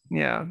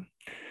 Yeah.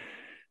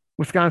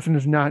 Wisconsin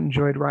has not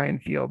enjoyed Ryan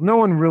Field. No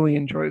one really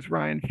enjoys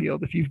Ryan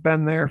Field. If you've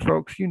been there,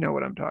 folks, you know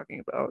what I'm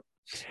talking about.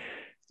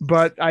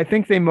 But I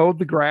think they mowed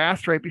the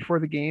grass right before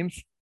the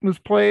games was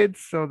played,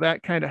 so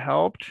that kind of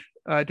helped.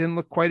 It didn't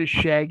look quite as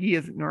shaggy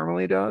as it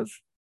normally does.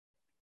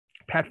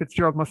 Pat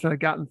Fitzgerald must not have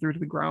gotten through to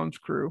the grounds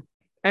crew.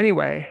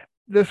 Anyway,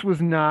 this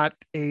was not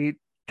a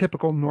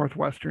typical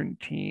Northwestern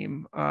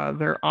team.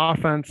 Their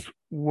offense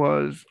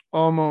was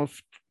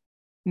almost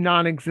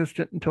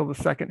non-existent until the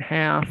second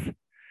half.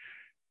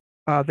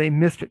 They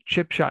missed a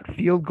chip shot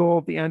field goal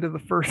at the end of the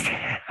first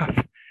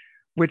half,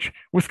 which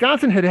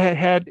Wisconsin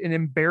had an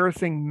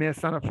embarrassing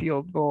miss on a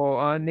field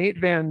goal. Nate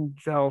Van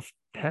Zelst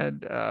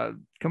had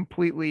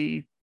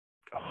completely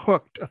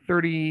hooked a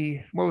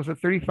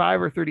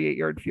 35 or 38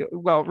 yard field.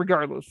 Well,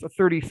 regardless, a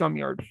 30-some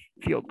yard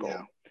field goal.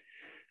 Yeah.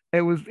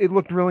 It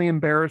looked really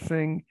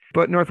embarrassing,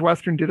 but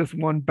Northwestern did us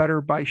one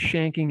better by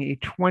shanking a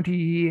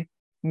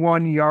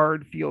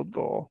 21-yard field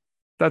goal.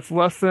 That's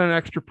less than an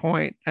extra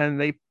point,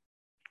 and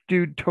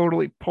dude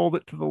totally pulled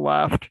it to the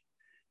left.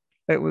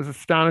 It was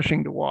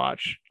astonishing to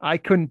watch. I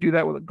couldn't do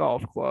that with a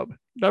golf club.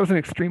 That was an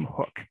extreme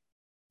hook.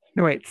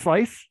 No, wait,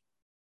 slice.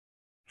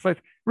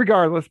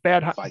 Regardless,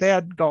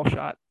 bad golf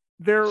shot.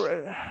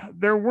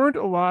 There weren't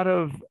a lot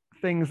of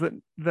things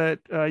that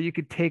you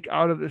could take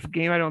out of this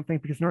game, I don't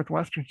think, because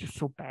Northwestern's just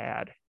so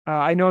bad.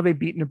 I know they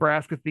beat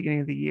Nebraska at the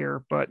beginning of the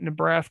year, but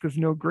Nebraska's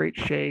no great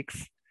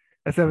shakes,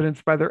 as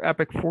evidenced by their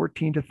epic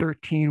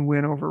 14-13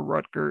 win over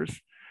Rutgers.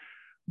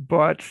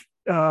 But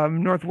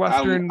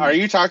Northwestern. Are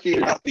you talking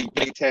about the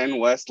Big Ten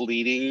West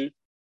leading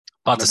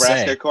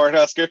Nebraska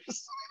Cornhuskers?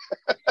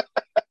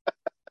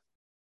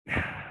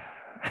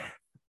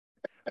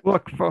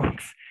 Look,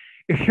 folks,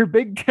 if your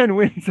Big Ten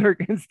wins are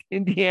against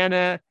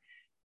Indiana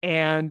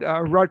and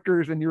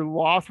Rutgers, and your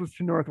loss was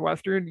to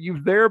Northwestern,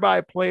 you've thereby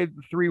played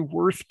the 3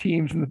 worst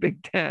teams in the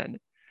Big Ten,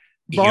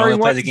 barring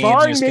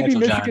maybe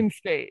Michigan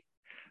State.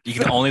 You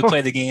can only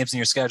play the games in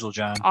your schedule,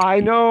 John. I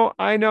know,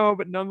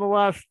 but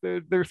nonetheless,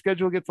 their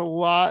schedule gets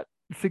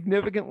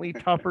significantly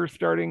tougher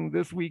starting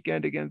this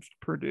weekend against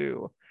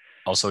Purdue.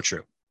 Also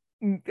true.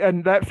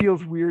 And that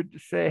feels weird to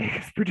say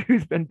because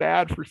Purdue's been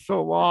bad for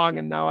so long,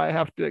 and now I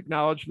have to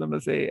acknowledge them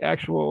as a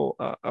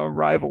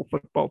rival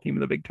football team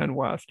in the Big Ten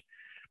West.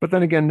 But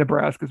then again,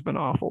 Nebraska's been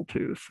awful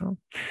too. So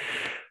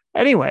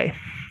anyway,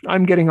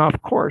 I'm getting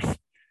off course.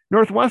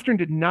 Northwestern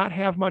did not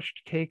have much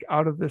to take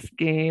out of this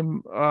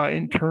game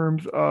in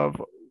terms of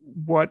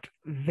what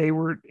they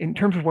were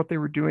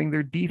doing.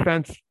 Their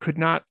defense could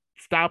not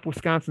stop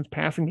Wisconsin's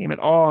passing game at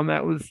all. And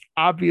that was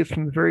obvious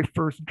from the very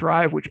first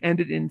drive, which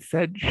ended in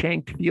said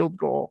shanked field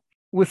goal.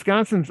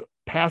 Wisconsin's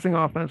passing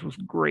offense was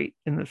great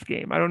in this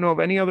game. I don't know of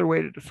any other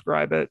way to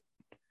describe it.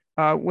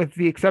 With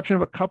the exception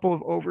of a couple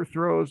of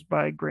overthrows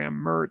by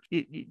Graham Mertz,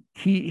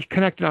 he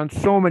connected on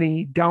so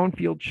many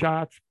downfield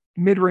shots,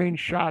 mid-range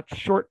shots,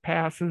 short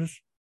passes.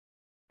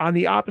 On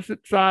the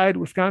opposite side,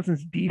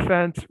 Wisconsin's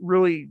defense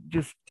really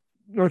just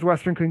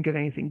Northwestern couldn't get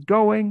anything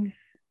going.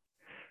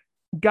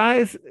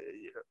 Guys,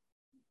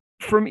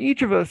 from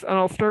each of us, and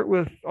I'll start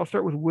with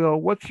Will.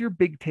 What's your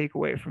big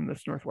takeaway from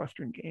this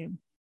Northwestern game?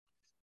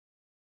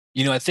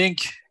 I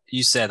think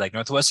you said like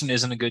Northwestern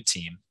isn't a good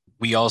team.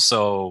 We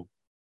also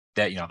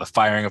that the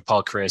firing of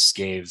Paul Chryst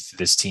gave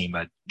this team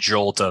a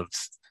jolt of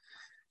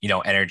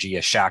energy,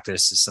 a shock to the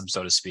system,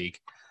 so to speak.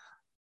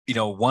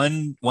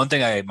 One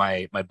thing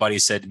my buddy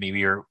said to me,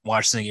 we were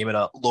watching the game at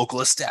a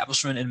local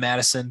establishment in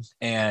Madison,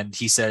 and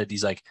he's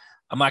like,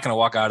 I'm not going to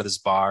walk out of this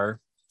bar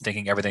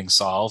thinking everything's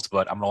solved,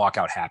 but I'm going to walk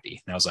out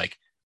happy. And I was like,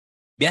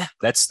 yeah,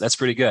 that's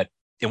pretty good.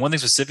 And one thing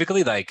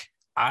specifically, like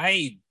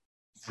I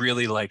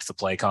really liked the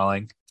play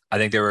calling. I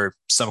think there were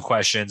some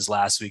questions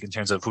last week in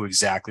terms of who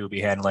exactly will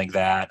be handling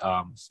that.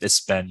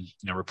 It's been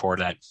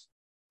reported that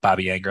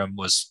Bobby Ingram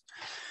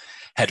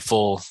had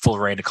full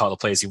reign to call the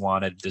plays he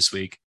wanted this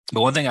week.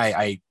 But one thing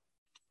I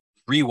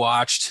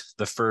rewatched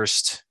the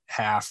first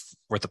half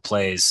worth of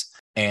plays,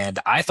 and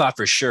I thought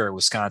for sure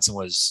Wisconsin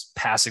was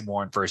passing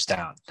more on first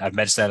down. I've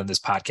mentioned that in this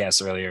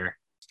podcast earlier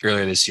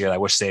this year. I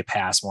wish they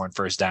passed more on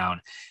first down.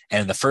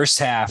 And in the first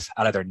half,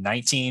 out of their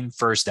 19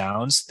 first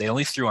downs, they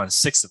only threw on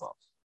 6 of them.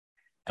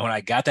 And when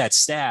I got that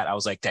stat, I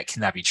was like, that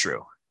cannot be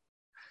true.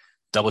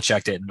 Double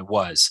checked it, and it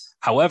was.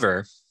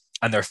 However,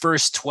 on their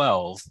first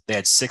 12, they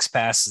had 6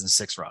 passes and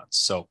 6 runs.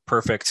 So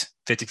perfect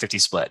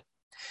 50-50 split.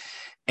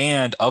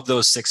 And of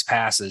those 6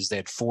 passes, they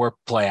had 4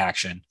 play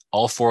action.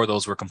 All 4 of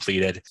those were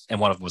completed,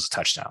 and one of them was a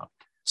touchdown.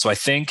 So I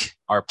think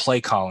our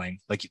play calling,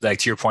 like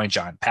to your point,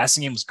 John,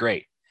 passing game was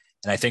great.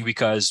 And I think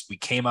because we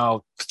came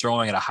out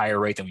throwing at a higher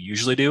rate than we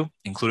usually do,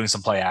 including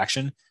some play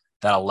action,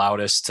 that allowed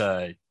us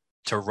to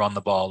run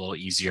the ball a little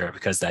easier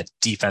because that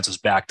defense was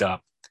backed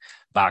up.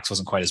 Box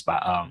wasn't quite as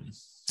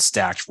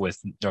stacked with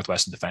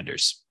Northwestern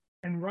defenders.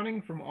 And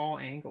running from all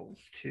angles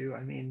too.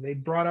 I mean, they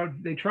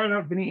tried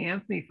out Vinny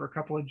Anthony for a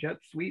couple of jet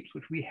sweeps,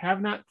 which we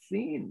have not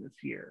seen this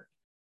year.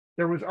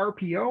 There was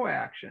RPO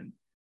action.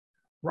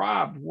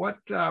 Rob, what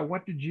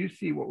did you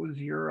see? What was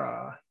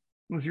your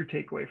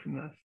takeaway from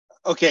this?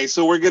 Okay,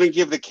 so we're going to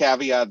give the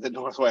caveat that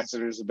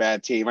Northwestern is a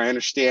bad team. I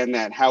understand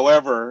that.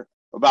 However,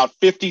 about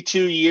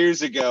 52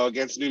 years ago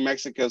against New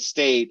Mexico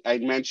State, I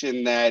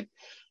mentioned that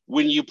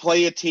when you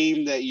play a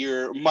team that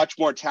you're much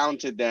more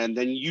talented than,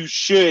 then you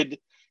should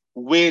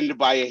win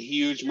by a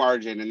huge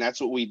margin. And that's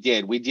what we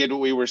did. We did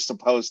what we were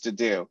supposed to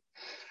do.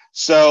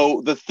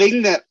 So the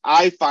thing that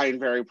I find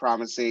very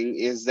promising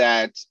is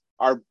that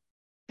our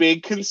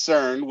big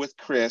concern with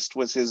Chryst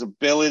was his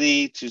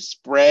ability to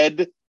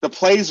spread the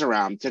plays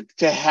around,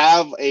 to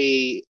have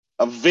a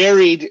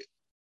varied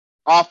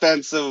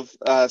offensive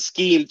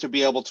scheme to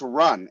be able to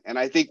run. And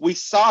I think we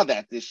saw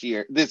that this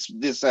year, this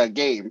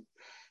game.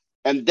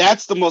 And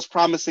that's the most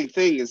promising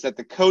thing, is that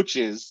the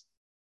coaches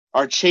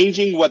are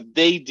changing what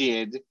they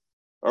did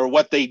or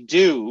what they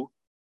do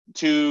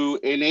to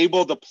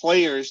enable the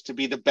players to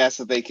be the best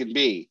that they can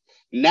be.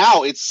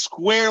 Now it's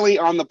squarely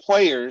on the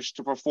players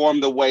to perform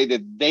the way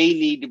that they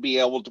need to be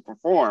able to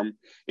perform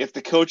if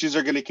the coaches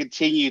are going to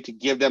continue to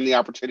give them the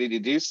opportunity to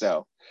do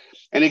so.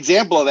 An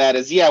example of that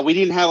is, we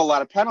didn't have a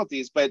lot of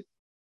penalties, but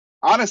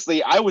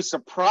honestly, I was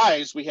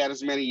surprised we had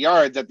as many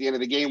yards at the end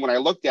of the game when I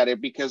looked at it,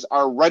 because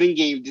our running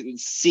game didn't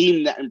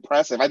seem that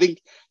impressive. I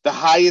think the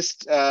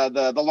highest,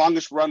 the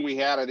longest run we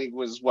had, I think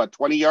was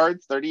 20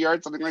 yards, 30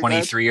 yards, something like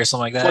 23 that. or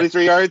something like that.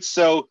 23 yards.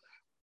 So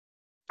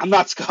I'm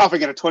not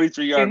scoffing at a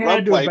 23-yard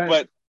run play,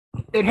 but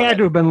it had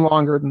to have been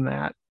longer than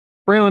that.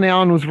 Braylon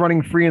Allen was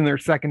running free in their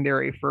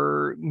secondary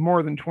for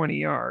more than 20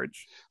 yards.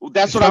 Well,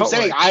 that's what I'm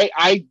saying.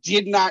 I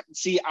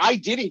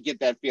didn't get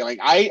that feeling.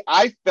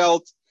 I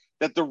felt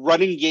that the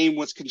running game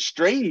was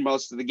constrained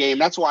most of the game.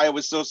 That's why I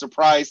was so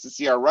surprised to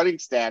see our running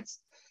stats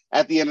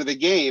at the end of the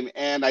game.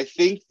 And I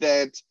think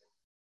that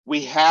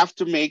we have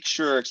to make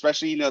sure,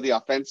 especially, the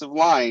offensive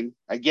line,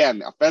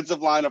 again,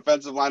 offensive line,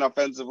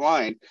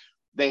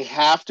 they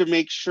have to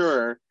make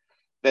sure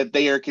that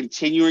they are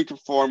continuing to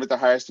perform at their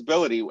highest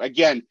ability.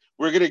 Again,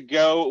 we're going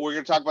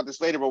to talk about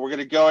this later, but we're going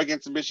to go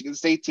against a Michigan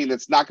State team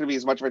that's not going to be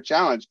as much of a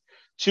challenge.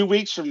 2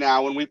 weeks from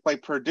now, when we play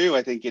Purdue,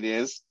 I think it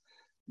is,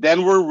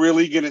 then we're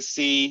really going to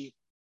see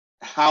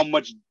how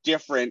much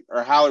different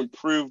or how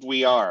improved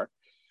we are.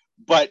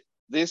 But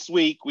this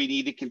week, we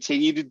need to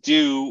continue to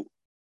do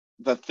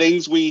the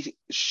things we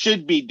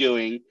should be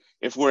doing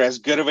if we're as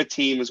good of a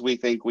team as we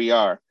think we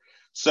are.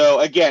 So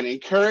again,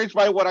 encouraged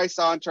by what I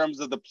saw in terms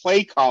of the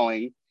play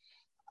calling.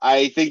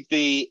 I think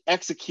they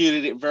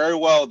executed it very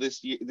well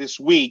this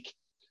week,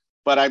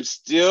 but I'm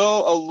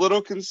still a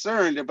little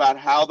concerned about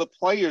how the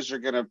players are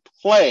going to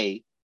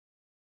play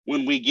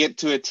when we get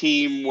to a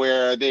team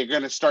where they're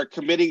going to start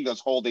committing those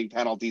holding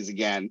penalties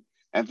again.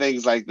 and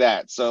things like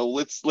that. So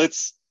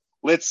let's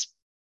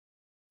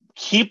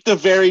keep the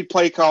varied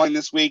play calling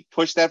this week,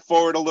 push that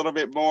forward a little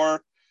bit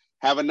more,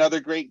 have another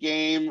great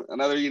game,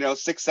 another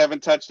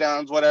 6-7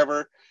 touchdowns,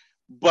 whatever.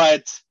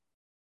 But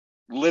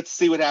let's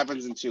see what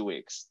happens in 2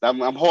 weeks.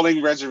 I'm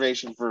holding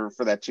reservation for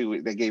that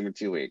that game in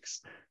 2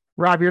 weeks.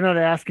 Rob, you're not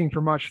asking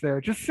for much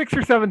there. Just 6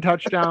 or 7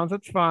 touchdowns.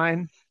 That's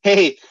fine.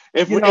 Hey,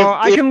 if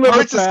I can live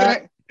with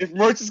that. If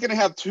Mertz is going to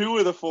have 2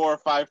 of the 4 or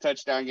 5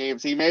 touchdown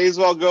games, he may as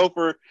well go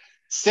for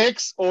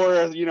 6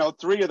 or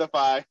 3 of the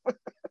 5.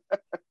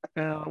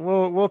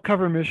 We'll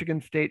cover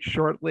Michigan State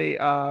shortly.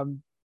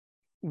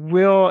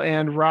 Will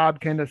and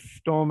Rob kind of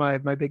stole my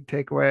big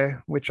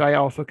takeaway, which I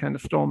also kind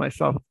of stole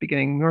myself at the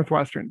beginning.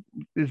 Northwestern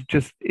is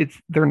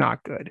they're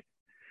not good.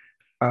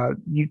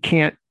 You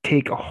can't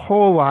take a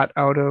whole lot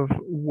out of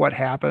what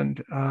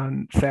happened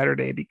on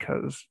Saturday,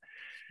 because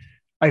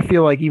I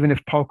feel like even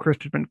if Paul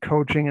Chryst had been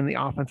coaching and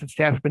the offensive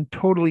staff had been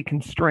totally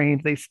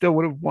constrained, they still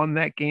would have won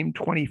that game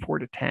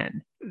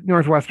 24-10.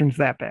 Northwestern's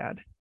that bad,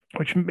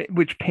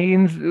 which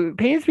pains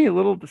me a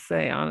little to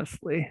say,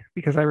 honestly,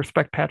 because I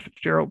respect Pat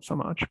Fitzgerald so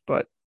much.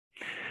 But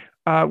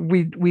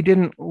we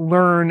didn't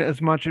learn as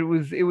much. It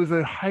was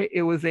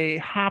a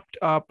hopped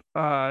up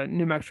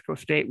New Mexico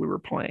State we were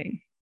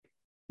playing.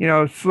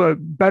 So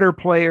better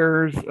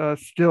players,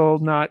 still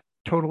not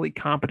totally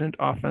competent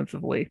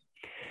offensively.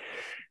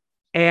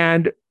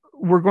 And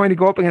we're going to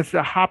go up against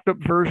a hopped up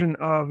version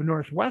of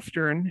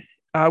Northwestern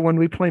when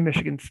we play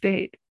Michigan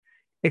State,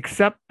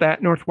 except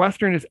that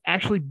Northwestern is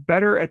actually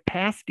better at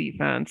pass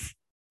defense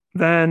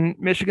than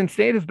Michigan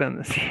State has been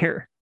this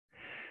year.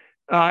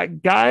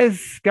 Guys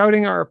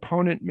scouting our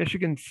opponent,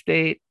 Michigan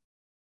State,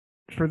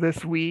 for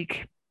this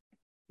week,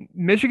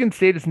 Michigan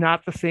State is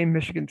not the same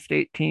Michigan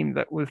State team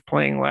that was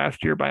playing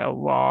last year by a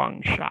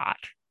long shot.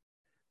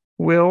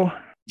 Will?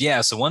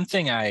 Yeah, so one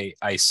thing I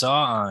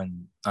saw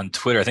on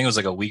Twitter, I think it was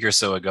like a week or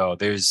so ago,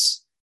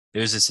 there's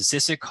a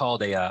statistic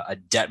called a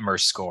Detmer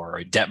score, or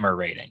a Detmer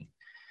rating.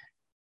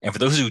 And for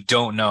those who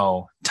don't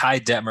know, Ty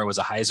Detmer was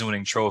a Heisman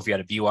winning trophy at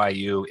a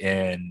BYU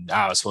in,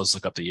 I was supposed to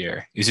look up the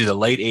year. It was either the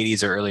late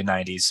 80s or early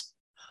 90s.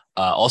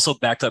 Also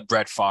backed up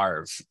Brett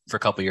Favre for a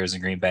couple of years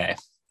in Green Bay.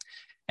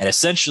 And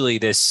essentially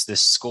this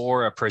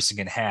score a person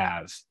can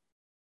have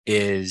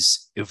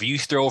is if you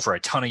throw for a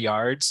ton of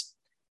yards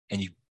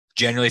and you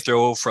generally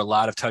throw for a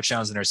lot of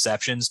touchdowns and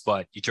interceptions,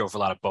 but you throw for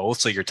a lot of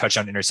both, so your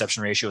touchdown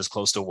interception ratio is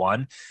close to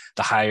 1,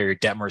 the higher your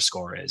Detmer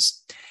score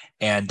is.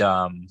 And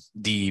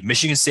the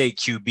Michigan State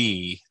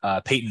QB,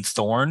 Peyton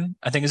Thorne,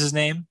 I think is his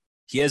name,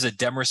 he has a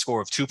Detmer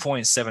score of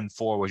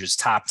 2.74, which is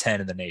top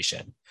 10 in the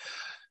nation.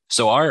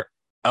 So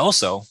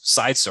also,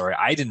 side story,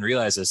 I didn't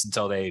realize this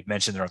until they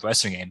mentioned the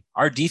Northwestern game.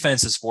 Our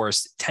defense has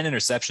forced 10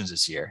 interceptions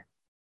this year,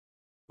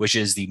 which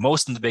is the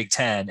most in the Big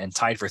Ten and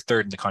tied for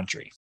 3rd in the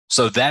country.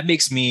 So that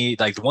makes me,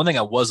 like, the one thing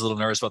I was a little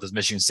nervous about this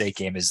Michigan State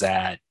game is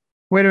that.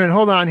 Wait a minute,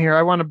 hold on here.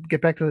 I want to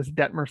get back to this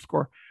Detmer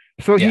score.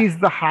 So yeah.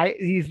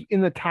 He's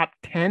in the top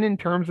 10 in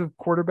terms of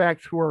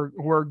quarterbacks who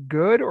are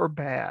good or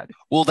bad.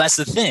 Well, that's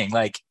the thing.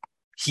 Like,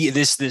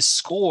 this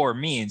score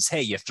means,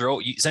 hey,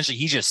 essentially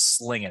he's just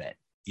slinging it.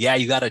 Yeah,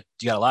 you got a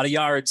lot of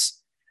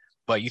yards,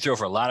 but you throw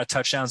for a lot of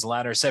touchdowns, a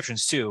lot of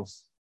interceptions too.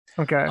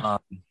 Okay.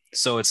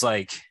 So it's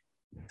like,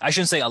 I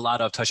shouldn't say a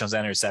lot of touchdowns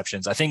and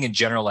interceptions. I think in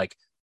general, like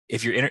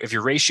if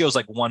your ratio is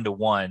like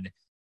 1-to-1,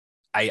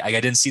 I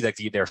didn't see like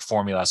their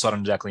formula, so I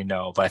don't exactly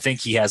know. But I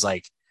think he has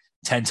like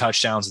 10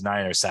 touchdowns and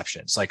 9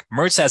 interceptions. Like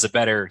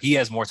Mertz he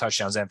has more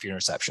touchdowns and fewer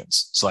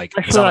interceptions. So like,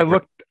 actually,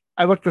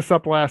 I looked this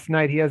up last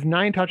night. He has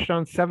 9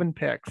 touchdowns, 7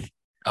 picks.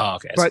 Oh,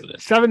 okay.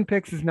 But 7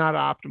 picks is not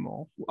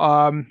optimal.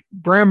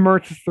 Graham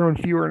Mertz has thrown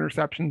fewer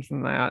interceptions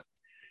than that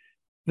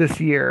this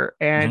year.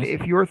 And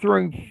if you're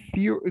throwing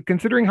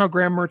considering how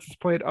Graham Mertz has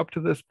played up to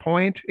this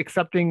point,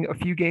 excepting a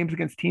few games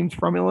against teams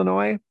from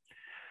Illinois,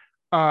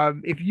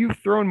 if you've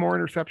thrown more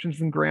interceptions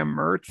than Graham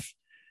Mertz,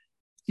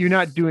 you're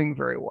not doing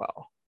very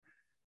well.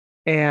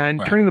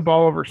 And turning the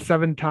ball over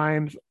 7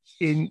 times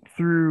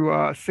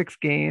through 6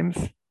 games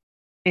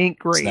ain't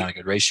great. It's not a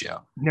good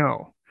ratio.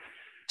 No.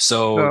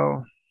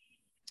 So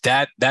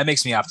that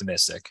makes me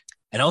optimistic.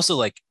 And also,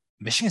 like,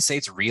 Michigan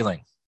State's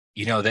reeling.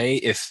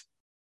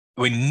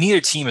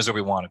 Neither team is where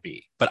we want to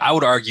be. But I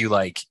would argue,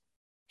 like,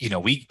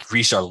 we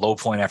reached our low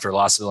point after a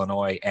loss to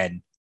Illinois,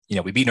 and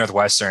we beat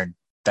Northwestern.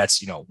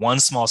 That's one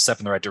small step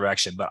in the right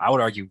direction. But I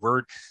would argue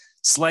we're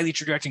slightly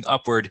trajecting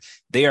upward.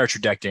 They are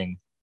trajecting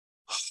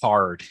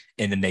hard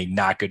in a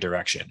not good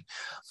direction.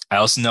 I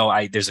also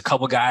know there's a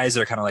couple guys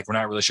that are kind of like, we're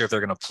not really sure if they're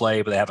going to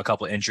play, but they have a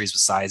couple injuries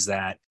besides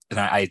that. And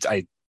I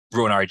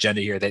wrote in our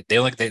agenda here that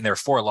in their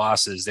 4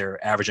 losses,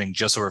 they're averaging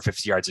just over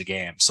 50 yards a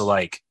game. So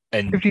like,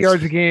 and 50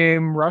 yards a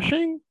game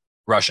rushing.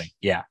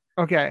 Yeah.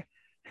 Okay.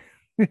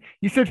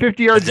 You said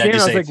 50 yards a game.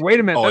 I was like,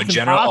 wait a minute. That's in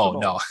general? Impossible.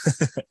 Oh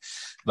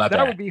no.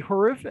 That would be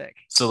horrific.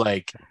 So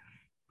like,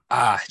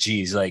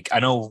 geez, like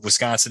I know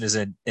Wisconsin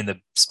isn't in the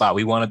spot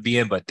we want to be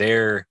in, but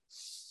they're,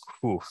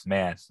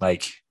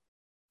 like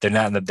they're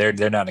not in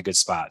a good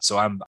spot. So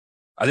I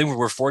think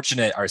we're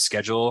fortunate our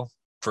schedule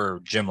for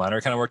Jim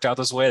Leonard kind of worked out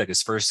this way. Like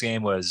his first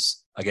game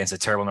was against a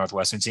terrible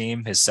Northwestern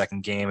team. His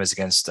second game is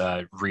against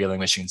a reeling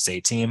Michigan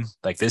State team.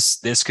 Like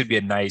this could be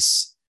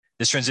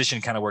this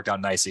transition kind of worked out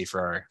nicely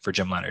for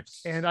Jim Leonard.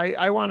 And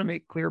I want to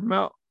make clear,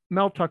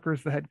 Mel Tucker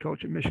is the head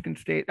coach at Michigan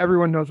State.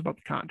 Everyone knows about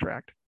the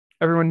contract.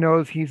 Everyone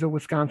knows he's a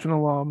Wisconsin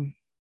alum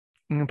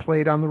and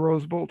played on the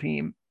Rose Bowl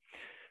team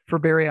for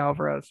Barry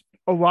Alvarez.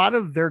 A lot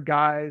of their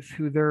guys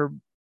who they're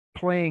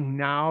playing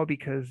now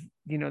because,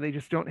 they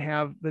just don't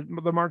have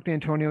the Mark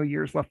D'Antonio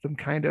years left them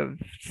kind of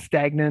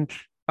stagnant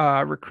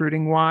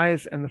recruiting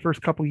wise. And the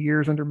first couple of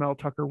years under Mel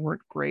Tucker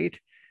weren't great.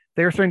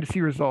 They're starting to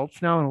see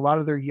results now. And a lot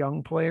of their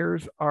young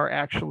players are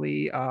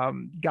actually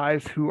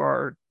guys who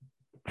are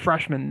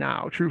freshmen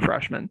now, true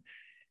freshmen,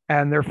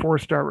 and they're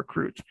 4-star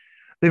recruits.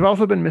 They've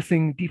also been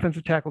missing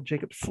defensive tackle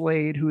Jacob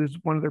Slade, who is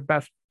one of their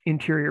best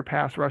interior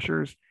pass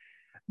rushers.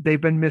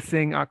 They've been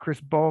missing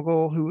Chris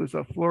Bogle, who is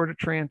a Florida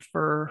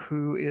transfer,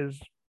 who is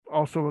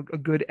also a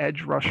good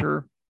edge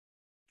rusher.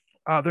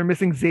 They're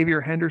missing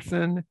Xavier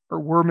Henderson, or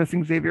were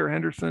missing Xavier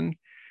Henderson,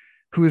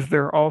 who is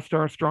their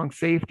all-star strong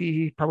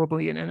safety,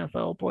 probably an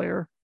NFL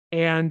player.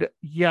 And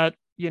yet,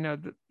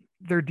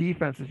 their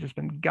defense has just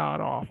been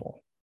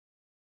god-awful.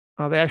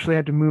 They actually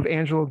had to move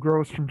Angelo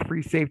Gross from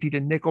free safety to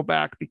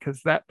nickelback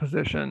because that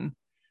position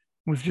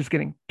was just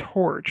getting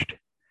torched.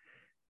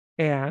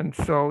 And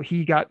so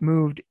he got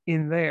moved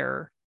in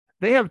there.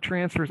 They have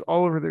transfers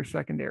all over their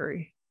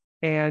secondary.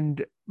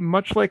 And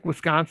much like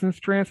Wisconsin's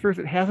transfers,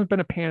 it hasn't been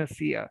a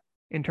panacea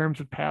in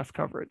terms of pass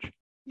coverage.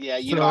 Yeah,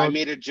 I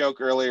made a joke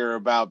earlier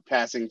about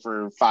passing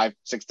for 5-6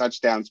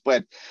 touchdowns,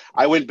 but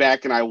I went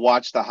back and I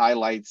watched the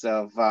highlights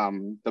of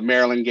the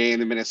Maryland game,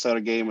 the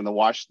Minnesota game, and the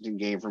Washington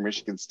game for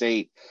Michigan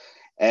State.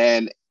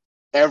 And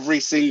every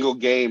single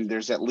game,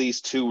 there's at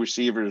least 2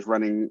 receivers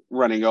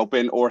running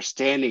open or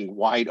standing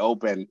wide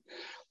open.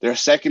 Their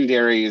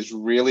secondary is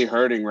really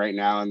hurting right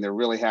now, and they're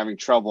really having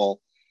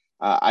trouble.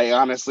 I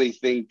honestly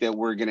think that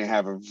we're going to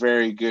have a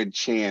very good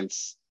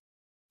chance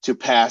to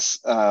pass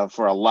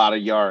for a lot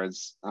of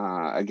yards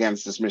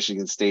against this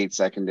Michigan State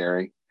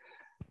secondary.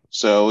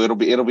 So it'll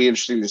be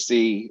interesting to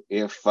see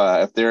if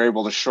they're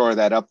able to shore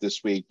that up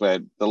this week.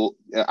 But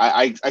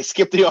I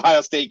skipped the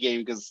Ohio State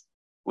game because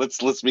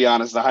let's be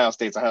honest, Ohio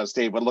State's Ohio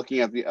State. But looking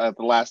at the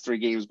last 3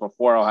 games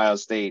before Ohio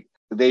State,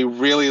 they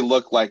really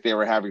looked like they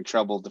were having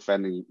trouble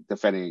defending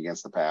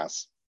against the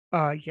pass.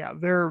 Yeah,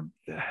 they're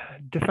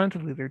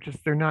defensively,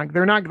 they're not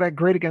that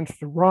great against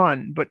the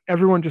run, but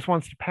everyone just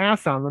wants to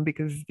pass on them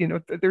because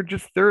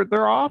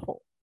they're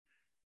awful.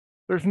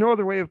 There's no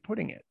other way of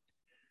putting it.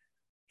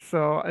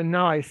 So, and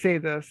now I say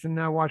this, and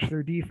now watch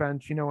their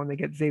defense. When they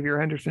get Xavier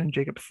Henderson,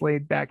 Jacob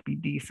Slade back, be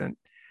decent.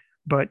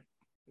 But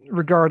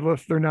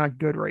regardless, they're not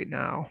good right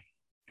now.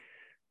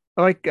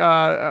 Like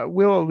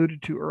Will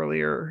alluded to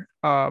earlier,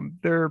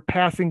 their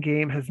passing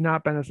game has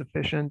not been as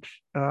efficient.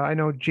 I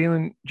know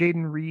Jaden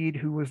Reed,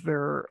 who was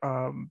their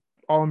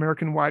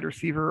All-American wide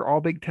receiver, All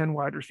Big Ten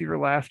wide receiver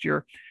last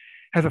year,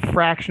 has a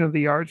fraction of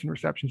the yards and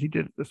receptions he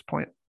did at this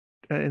point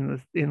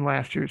in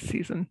last year's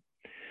season.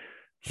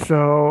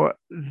 So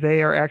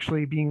they are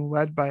actually being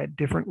led by a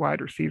different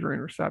wide receiver in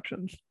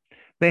receptions.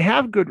 They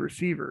have good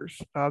receivers.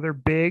 They're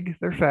big,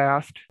 they're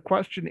fast. The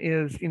question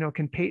is,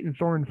 can Peyton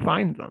Thorne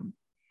find them?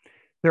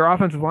 Their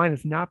offensive line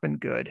has not been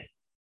good.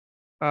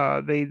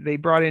 They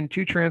brought in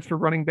 2 transfer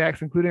running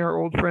backs, including our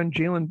old friend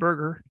Jalen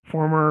Berger,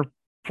 former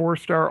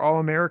 4-star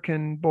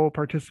All-American Bowl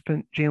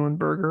participant Jalen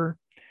Berger,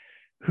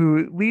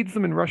 who leads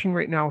them in rushing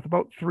right now with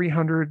about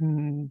 300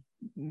 and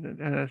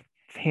a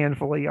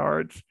handful of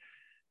yards.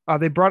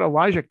 They brought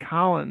Elijah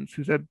Collins,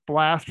 who's a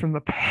blast from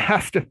the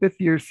past, a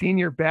 5th-year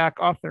senior, back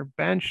off their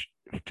bench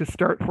to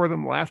start for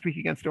them last week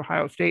against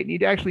Ohio State, and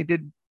he actually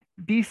did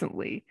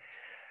decently.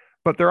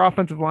 But their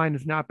offensive line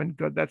has not been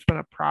good. That's been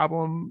a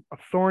problem, a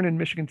thorn in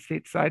Michigan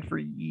State's side for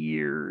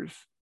years,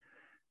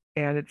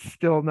 and it's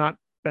still not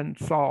been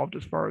solved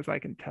as far as I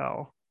can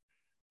tell.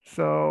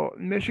 So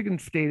Michigan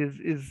State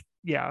is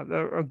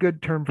a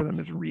good term for them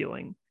is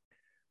reeling.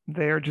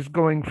 They're just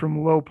going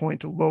from low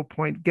point to low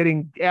point,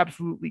 getting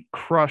absolutely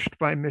crushed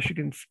by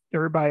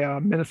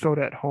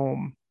Minnesota at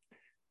home.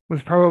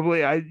 Was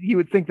probably you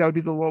would think that would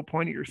be the low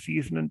point of your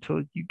season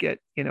until you get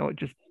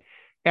just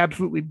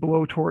absolutely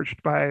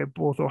blowtorched by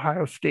both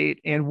Ohio State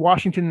and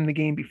Washington in the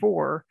game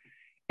before,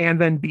 and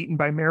then beaten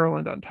by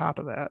Maryland on top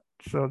of that.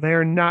 So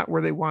they're not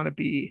where they want to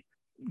be.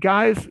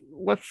 Guys,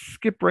 let's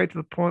skip right to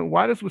the point.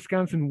 Why does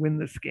Wisconsin win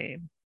this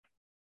game?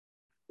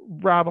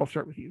 Rob, I'll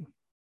start with you.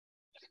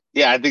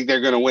 Yeah, I think they're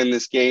going to win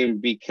this game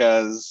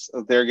because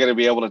they're going to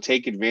be able to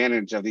take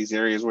advantage of these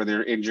areas where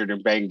they're injured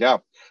and banged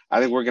up. I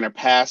think we're going to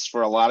pass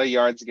for a lot of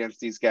yards against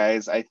these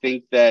guys. I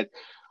think that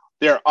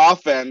their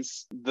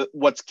offense,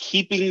 what's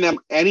keeping them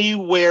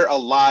anywhere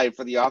alive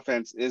for the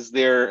offense is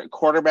their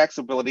quarterback's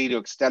ability to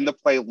extend the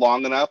play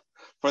long enough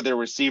for their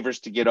receivers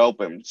to get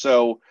open.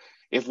 So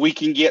if we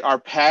can get our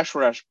pass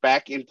rush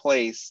back in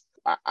place,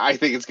 I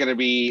think it's going to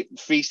be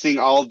feasting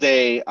all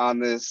day on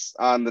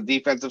the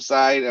defensive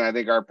side. And I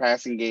think our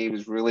passing game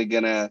is really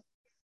going to,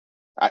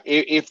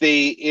 if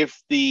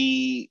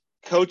the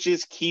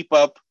coaches keep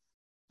up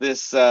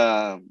this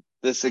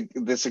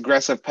this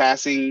aggressive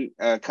passing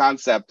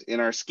concept in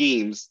our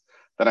schemes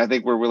that I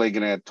think we're really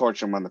going to torch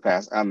them on the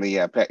pass on the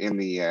in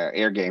the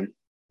air game.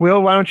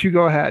 Will, why don't you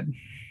go ahead?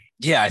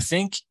 Yeah, I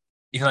think,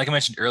 like I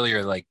mentioned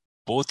earlier, like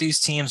both these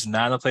teams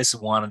not in the place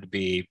we wanted to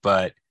be,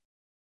 but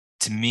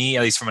to me,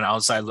 at least from an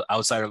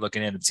outsider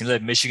looking in, it seems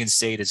like Michigan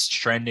State is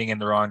trending in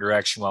the wrong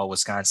direction while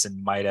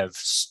Wisconsin might have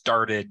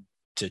started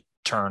to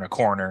turn a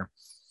corner.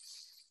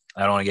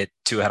 I don't want to get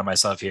too ahead of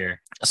myself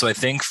here. So I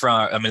think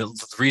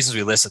the reasons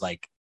we listed,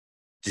 like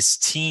this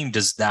team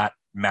does not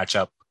match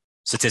up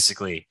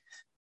statistically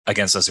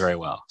against us very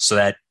well. So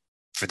that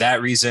for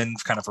that reason,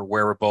 kind of for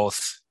where we're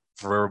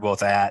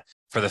both at,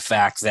 for the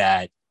fact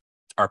that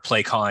our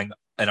play calling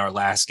in our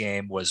last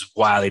game was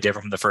wildly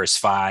different from the first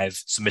five.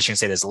 So Michigan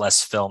State has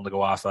less film to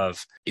go off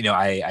of.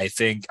 I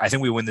think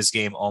we win this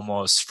game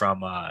almost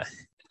from a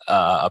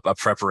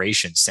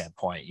preparation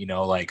standpoint.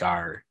 Like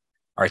our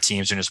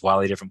teams are in just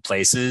wildly different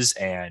places.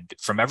 And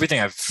from everything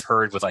I've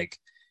heard with like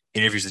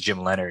interviews with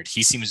Jim Leonard,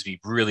 he seems to be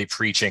really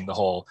preaching the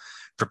whole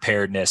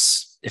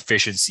preparedness,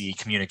 efficiency,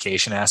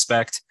 communication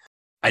aspect.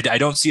 I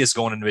don't see us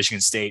going into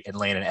Michigan State and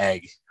laying an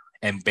egg,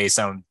 and based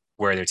on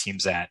where their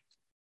team's at,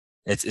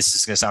 it's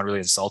just going to sound really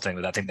insulting,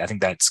 but I think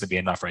that's going to be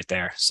enough right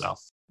there. So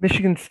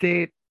Michigan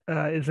State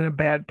is in a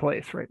bad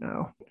place right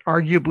now.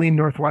 Arguably,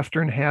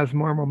 Northwestern has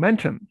more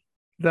momentum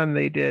than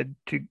they did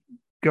to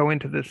go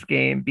into this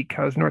game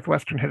because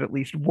Northwestern had at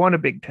least won a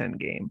Big Ten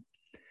game.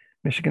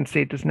 Michigan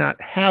State does not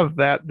have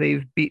that.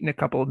 They've beaten a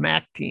couple of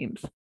MAC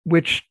teams,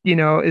 which,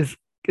 is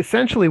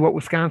essentially what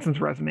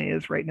Wisconsin's resume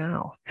is right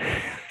now.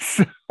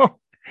 So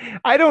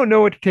I don't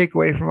know what to take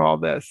away from all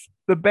this.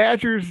 The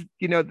Badgers,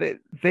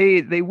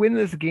 they win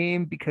this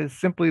game because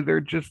simply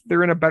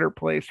they're in a better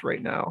place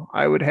right now.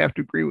 I would have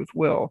to agree with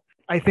Will.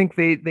 I think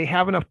they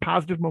have enough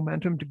positive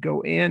momentum to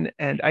go in,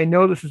 and I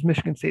know this is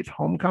Michigan State's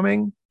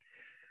homecoming,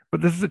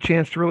 but this is a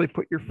chance to really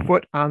put your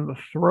foot on the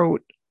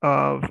throat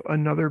of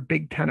another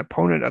Big Ten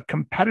opponent, a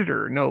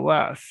competitor, no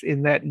less,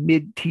 in that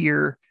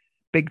mid-tier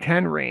Big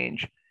Ten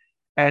range,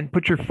 and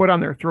put your foot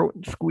on their throat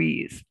and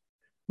squeeze.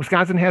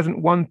 Wisconsin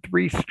hasn't won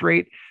 3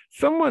 straight.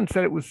 Someone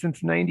said it was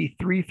since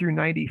 93 through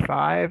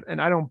 95,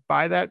 and I don't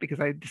buy that because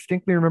I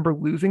distinctly remember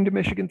losing to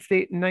Michigan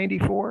State in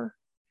 94.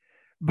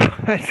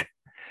 But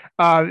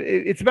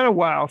it's been a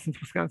while since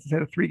Wisconsin's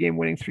had a 3-game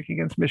winning streak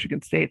against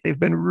Michigan State. They've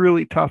been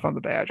really tough on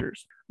the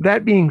Badgers.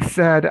 That being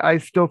said, I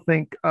still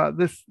think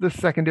this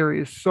secondary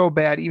is so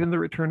bad. Even the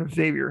return of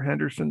Xavier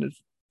Henderson,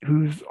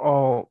 who's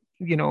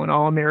an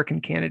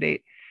All-American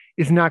candidate,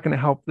 is not going to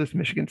help this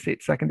Michigan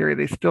State secondary.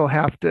 They still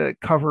have to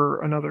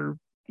cover another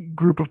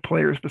group of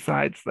players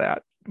besides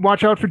that.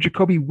 Watch out for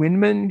Jacoby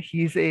Windman.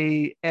 He's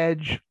a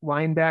edge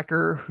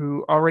linebacker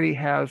who already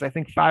has, I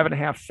think,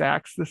 5.5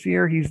 sacks this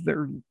year. He's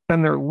been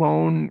their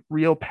lone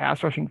real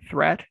pass rushing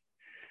threat.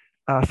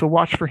 So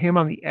watch for him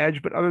on the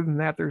edge. But other than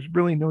that, there's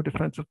really no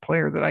defensive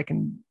player that I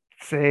can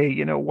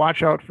say,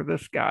 watch out for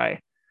this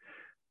guy.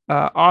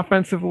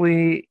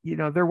 Offensively,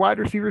 their wide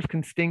receivers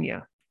can sting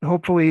you.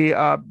 Hopefully,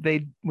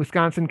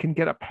 Wisconsin can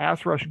get a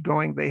pass rush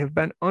going. They have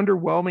been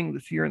underwhelming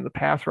this year in the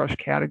pass rush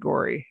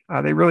category.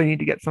 They really need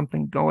to get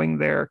something going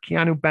there.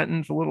 Keanu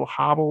Benton's a little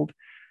hobbled.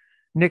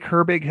 Nick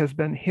Herbig has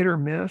been hit or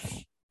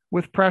miss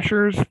with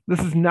pressures.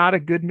 This is not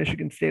a good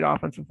Michigan State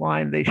offensive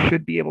line. They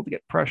should be able to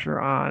get pressure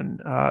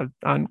on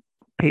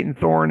Peyton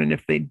Thorne, and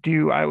if they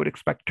do, I would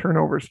expect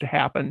turnovers to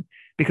happen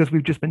because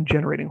we've just been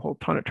generating a whole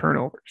ton of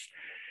turnovers.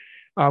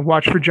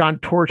 Watch for John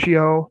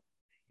Torchio,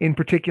 in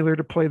particular,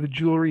 to play the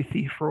jewelry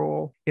thief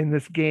role in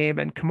this game.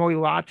 And Kamoi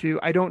Latu,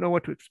 I don't know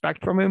what to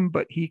expect from him,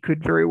 but he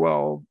could very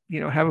well,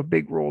 have a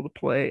big role to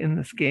play in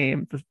this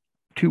game, the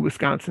 2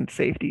 Wisconsin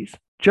safeties.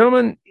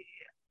 Gentlemen,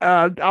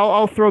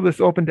 I'll throw this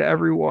open to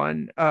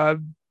everyone.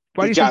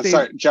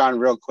 John,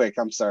 real quick,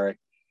 I'm sorry.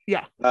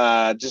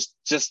 Yeah.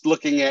 Just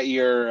looking at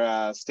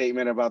your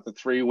statement about the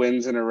 3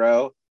 wins in a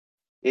row,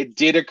 it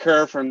did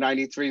occur from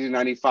 93 to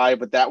 95,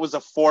 but that was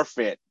a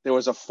forfeit. There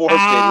was a forfeit in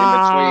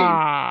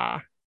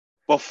between.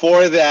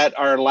 Before that,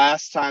 our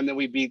last time that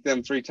we beat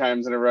them 3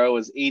 times in a row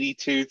was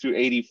 82 through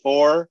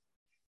 84.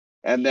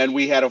 And then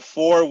we had a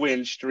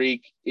 4-win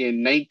streak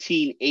in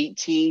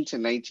 1918 to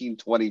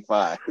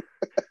 1925.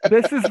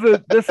 This is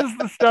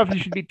the stuff you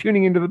should be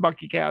tuning into the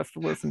BuckyCast to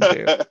listen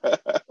to.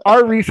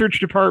 Our research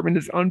department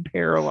is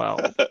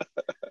unparalleled.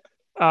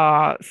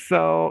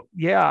 So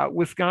yeah,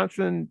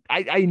 Wisconsin,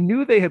 I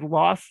knew they had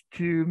lost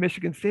to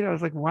Michigan State. I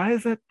was like, why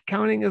is that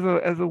counting as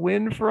a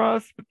win for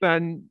us? But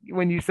then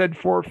when you said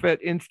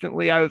forfeit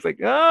instantly, I was like,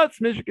 oh, it's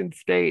Michigan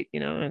State,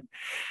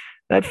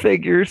 that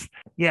figures.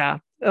 Yeah.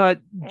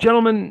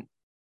 Gentlemen,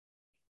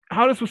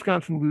 how does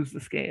Wisconsin lose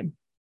this game?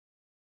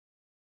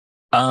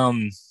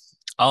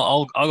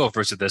 I'll go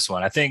first with this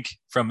one. I think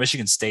from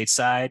Michigan State's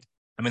side,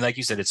 like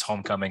you said, it's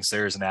homecoming, so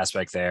there's an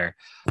aspect there.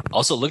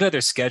 Also, looking at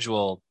their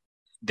schedule,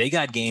 they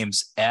got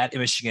games at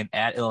Michigan,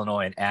 at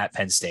Illinois, and at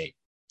Penn State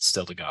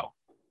still to go.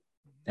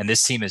 And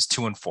this team is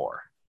 2-4.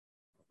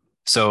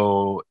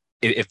 So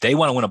if they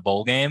want to win a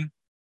bowl game,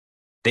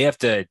 they have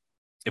to.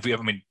 If they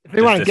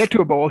want to get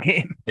to a bowl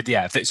game, if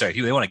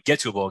they want to get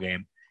to a bowl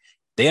game,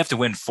 they have to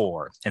win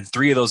 4, and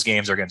 3 of those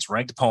games are against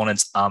ranked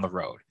opponents on the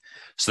road.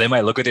 So they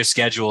might look at their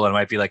schedule and it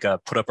might be like a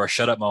put up or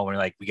shut up moment.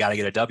 Like, we got to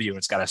get a W and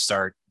it's got to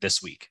start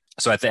this week.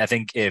 So I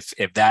think if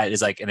that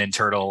is like an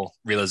internal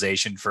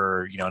realization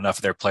for, enough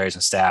of their players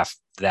and staff,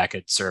 that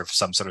could serve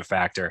some sort of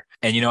factor.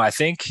 And, I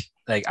think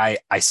like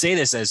I say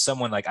this as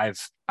someone like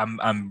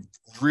I'm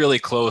really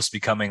close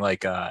becoming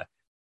like a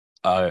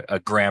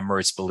Graham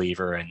Mertz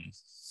believer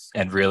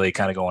and really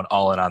kind of going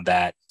all in on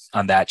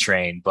that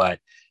train. But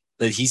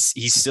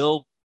he's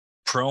still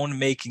prone to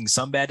making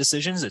some bad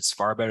decisions. It's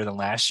far better than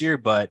last year.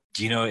 But,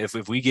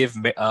 if we give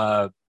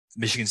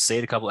Michigan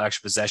State a couple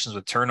extra possessions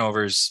with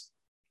turnovers,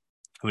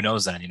 who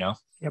knows then,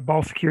 Yeah,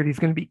 ball security is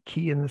going to be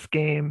key in this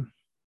game,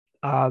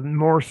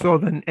 more so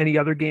than any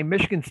other game.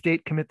 Michigan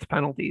State commits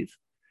penalties.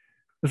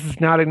 This is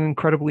not an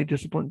incredibly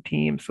disciplined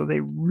team, so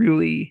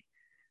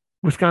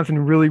Wisconsin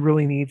really,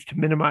 really needs to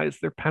minimize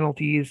their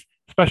penalties,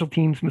 special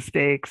teams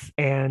mistakes,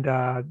 and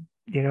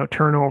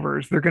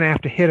turnovers. They're going to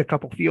have to hit a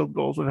couple field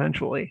goals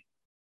eventually,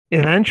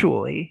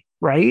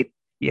 right?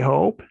 You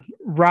hope.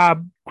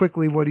 Rob,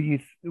 quickly, what do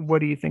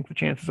you think the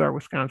chances are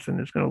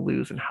Wisconsin is going to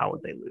lose, and how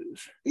would they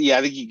lose? Yeah,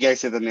 I think you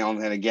guys hit the nail on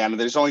the head again.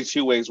 There's only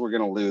 2 ways we're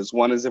going to lose.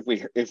 One is if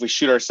we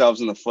shoot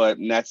ourselves in the foot,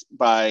 and that's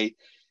by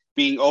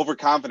being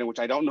overconfident, which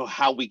I don't know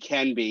how we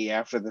can be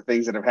after the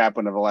things that have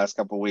happened over the last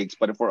couple of weeks.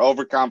 But if we're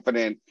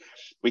overconfident,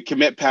 we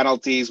commit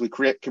penalties, we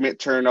commit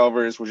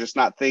turnovers, we're just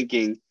not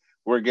thinking,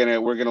 we're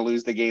gonna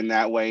lose the game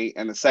that way.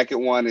 And the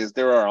second one is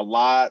there are a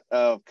lot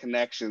of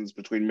connections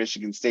between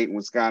Michigan State and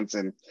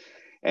Wisconsin.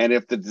 And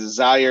if the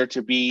desire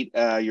to beat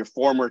your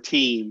former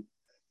team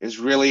is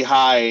really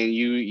high and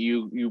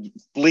you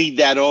bleed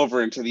that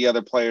over into the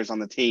other players on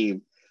the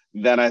team,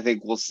 then I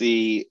think we'll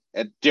see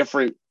a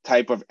different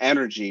type of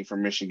energy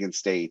from Michigan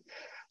State.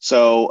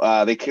 So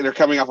they're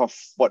coming off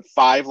of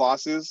 5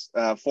 losses,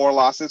 4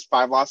 losses,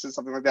 5 losses,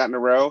 something like that in a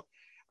row.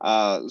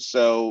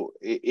 So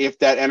if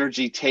that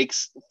energy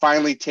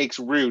finally takes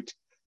root,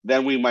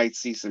 then we might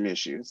see some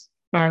issues.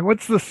 All right,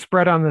 what's the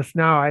spread on this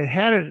now? I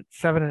had it at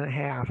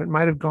 7.5. It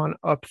might have gone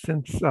up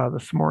since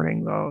this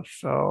morning, though.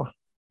 So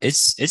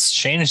it's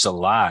changed a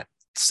lot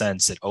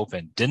since it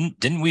opened.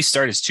 Didn't we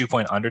start as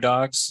 2-point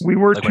underdogs? We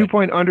were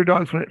 2-point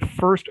underdogs when it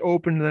first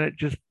opened, then it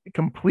just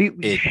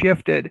completely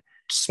shifted.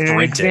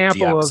 Sprinted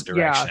the opposite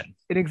direction.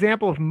 An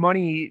example of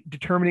money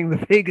determining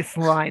the Vegas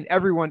line.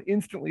 Everyone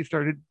instantly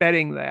started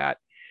betting that,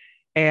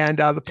 and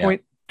the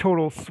point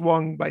total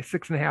swung by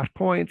 6.5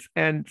 points.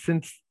 And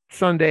since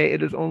Sunday,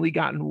 it has only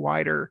gotten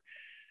wider.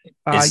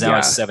 It's now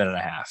at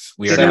 7.5.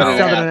 We are now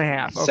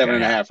 7.5. Okay.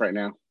 7.5 right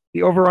now.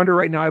 The over/under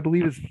right now, I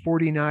believe, is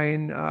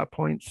 49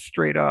 points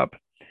straight up.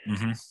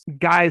 Mm-hmm.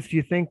 Guys, do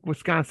you think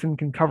Wisconsin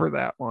can cover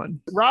that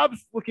one?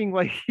 Rob's looking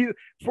like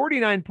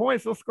 49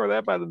 points. They'll score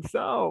that by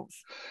themselves.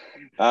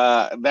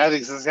 That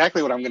is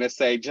exactly what I'm going to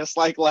say. Just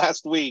like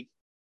last week,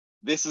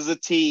 this is a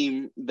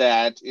team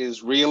that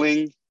is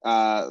reeling.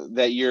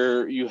 That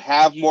you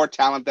have more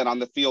talent than on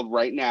the field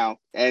right now.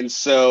 And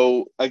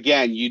so,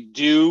 again, you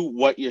do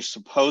what you're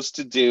supposed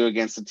to do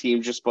against the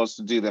teams you're supposed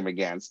to do them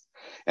against.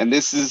 And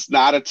this is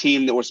not a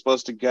team that we're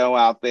supposed to go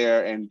out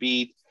there and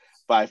beat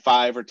by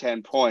 5 or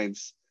 10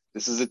 points.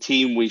 This is a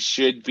team we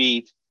should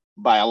beat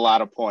by a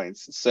lot of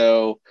points.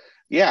 So,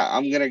 yeah,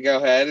 I'm going to go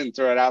ahead and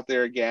throw it out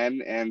there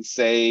again and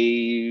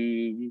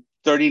say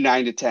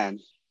 39-10.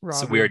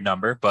 It's a weird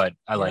number, but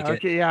I like it.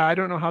 Okay, yeah, I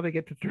don't know how they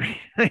get to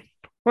 39.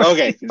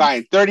 Okay,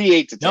 fine.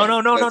 38-10.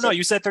 No.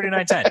 You said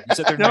 39-10. You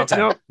said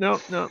 39-10.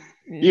 No.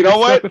 You know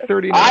what?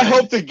 I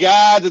hope to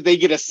God that they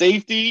get a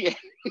safety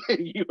and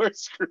you are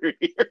screwed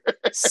here.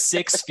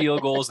 6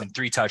 field goals and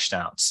 3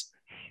 touchdowns.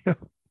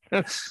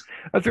 That's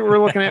what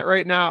we're looking at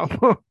right now,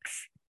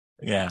 folks.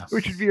 Yeah.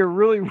 Which would be a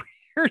really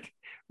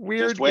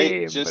weird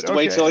game. Just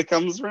wait till it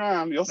comes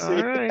around. You'll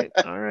see.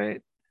 All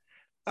right.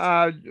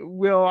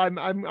 Will,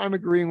 I'm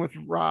agreeing with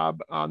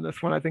Rob on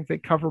this one. I think they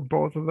cover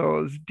both of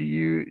those. Do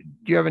you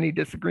have any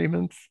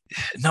disagreements?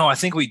 No, I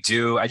think we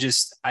do.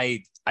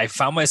 I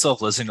found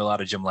myself listening to a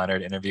lot of Jim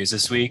Leonard interviews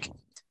this week,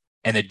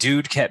 and the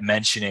dude kept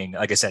mentioning,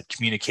 like I said,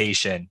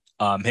 communication.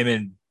 Him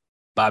and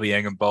Bobby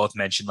Ingram both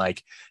mentioned,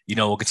 like,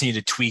 we'll continue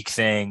to tweak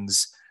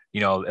things.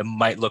 It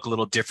might look a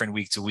little different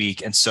week to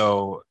week, and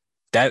so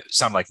that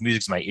sounded like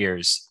music to my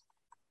ears.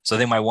 So I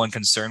think my one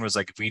concern was,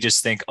 like, if we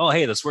just think, oh,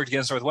 hey, let's work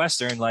against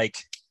Northwestern, like,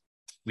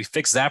 we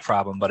fixed that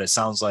problem. But it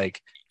sounds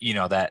like,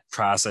 that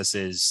process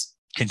is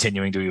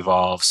continuing to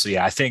evolve. So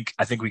yeah, I think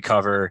we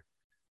cover.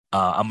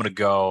 I'm gonna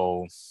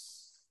go.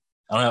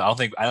 I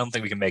don't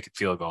think we can make a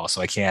field goal.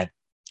 So I can't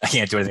do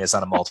anything that's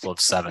not a multiple of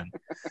 7.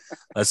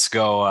 Let's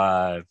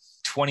go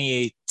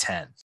 28-10.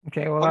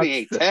 Okay, well,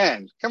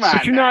 28-10. Come on.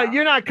 But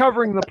you're not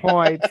covering the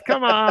points.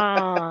 Come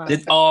on.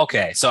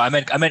 Okay. So I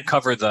meant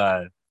cover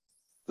the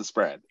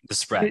spread. The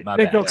spread. I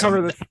think they'll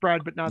cover the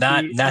spread, but not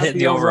hitting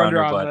the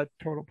over-under on the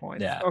total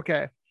points. Yeah.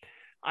 Okay.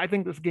 I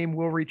think this game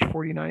will reach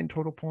 49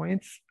 total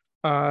points.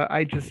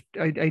 I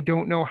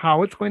don't know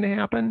how it's going to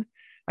happen.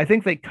 I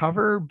think they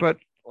cover, but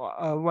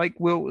like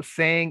Will was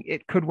saying,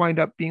 it could wind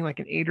up being like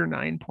an 8 or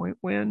 9 point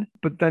win.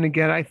 But then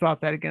again, I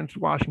thought that against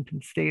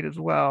Washington State as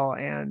well,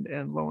 and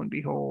lo and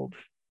behold,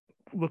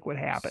 look what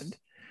happened.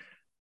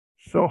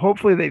 So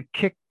hopefully they've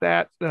kicked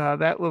that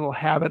little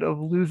habit of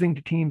losing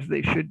to teams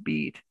they should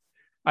beat.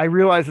 I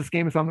realize this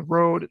game is on the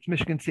road. It's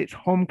Michigan State's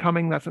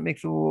homecoming. That's what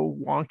makes it a little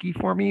wonky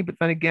for me. But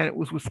then again, it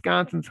was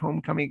Wisconsin's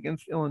homecoming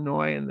against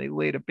Illinois, and they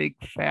laid a big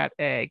fat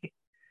egg.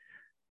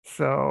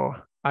 So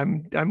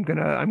I'm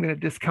gonna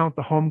discount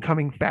the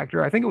homecoming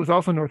factor. I think it was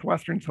also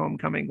Northwestern's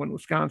homecoming when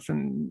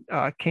Wisconsin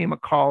came a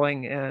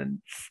calling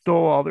and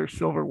stole all their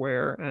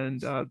silverware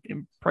and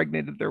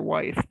impregnated their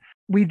wife.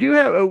 We do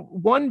have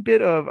one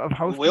bit of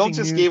housekeeping. Will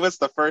just gave us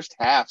the first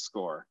half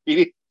score.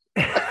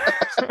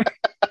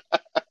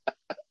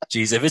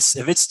 Geez, if it's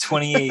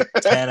 28-10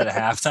 at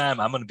halftime,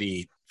 I'm going to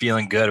be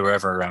feeling good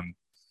wherever I'm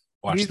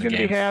watching the game. He's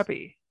going to be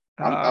happy.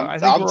 I'm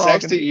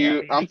texting you.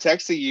 Happy. I'm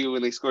texting you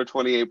when they score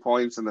 28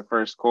 points in the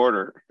first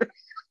quarter.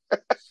 All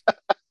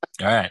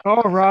right.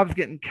 Oh, Rob's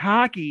getting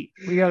cocky.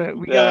 We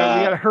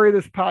gotta hurry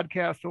this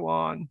podcast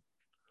along.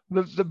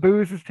 The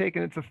booze is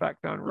taking its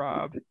effect on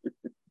Rob.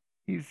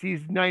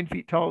 He's 9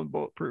 feet tall and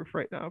bulletproof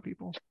right now,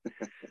 people.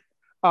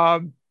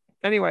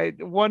 Anyway,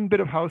 one bit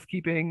of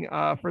housekeeping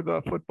for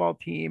the football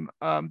team.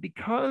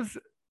 Because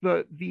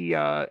the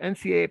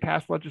NCAA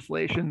passed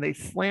legislation, they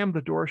slammed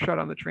the door shut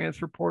on the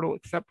transfer portal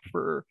except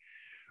for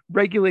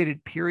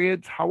regulated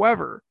periods.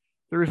 However,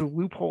 there is a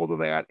loophole to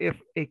that. If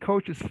a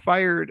coach is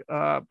fired,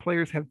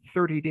 players have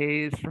 30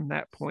 days from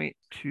that point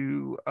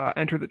to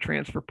enter the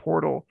transfer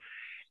portal.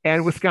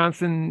 And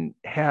Wisconsin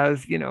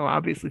has,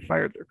 obviously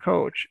fired their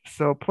coach.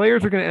 So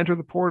players are going to enter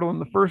the portal. And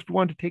the first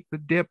one to take the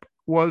dip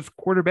was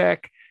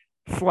quarterback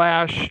 /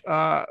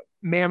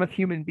 mammoth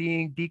human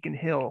being Deacon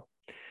Hill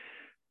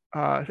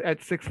at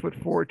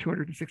 6'4",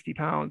 260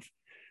 pounds.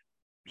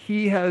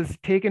 He has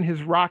taken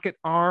his rocket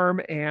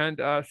arm and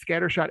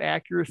scattershot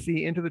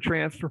accuracy into the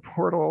transfer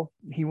portal.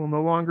 He will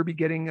no longer be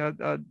getting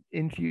a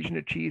infusion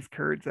of cheese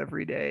curds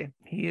every day.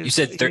 You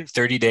said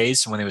 30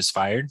 days from when he was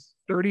fired?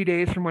 30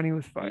 days from when he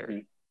was fired.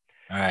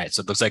 Mm-hmm. All right.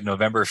 So it looks like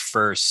November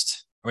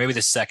 1st, or maybe the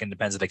 2nd,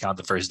 depends if they count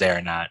the first day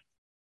or not.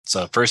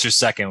 So 1st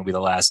or 2nd will be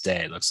the last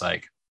day, it looks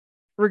like.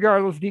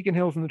 Regardless, Deacon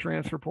Hill's in the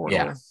transfer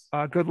portal.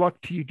 Yeah. Good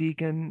luck to you,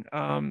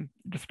 Deacon.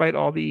 Despite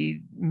all the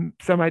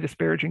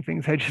semi-disparaging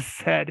things I just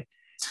said,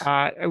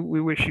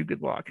 we wish you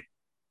good luck.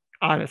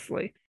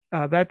 Honestly,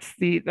 that's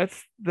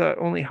the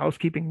only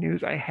housekeeping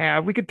news I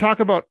have. We could talk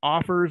about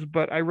offers,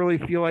 but I really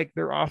feel like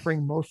they're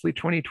offering mostly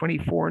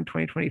 2024 and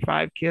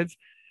 2025 kids.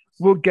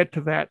 We'll get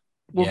to that.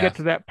 Get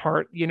to that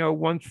part,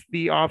 once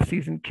the off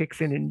season kicks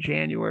in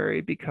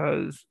January,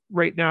 because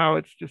right now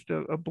it's just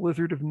a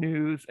blizzard of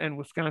news, and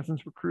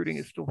Wisconsin's recruiting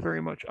is still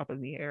very much up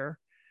in the air.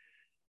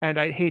 And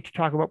I hate to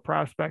talk about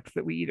prospects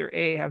that we either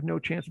A, have no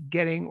chance of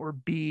getting, or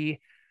B,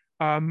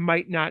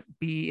 might not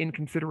be in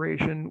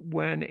consideration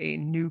when a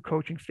new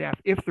coaching staff,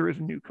 if there is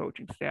a new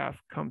coaching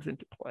staff, comes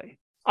into play.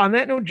 On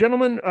that note,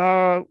 gentlemen,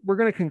 we're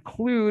going to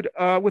conclude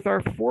with our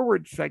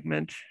forward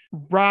segment.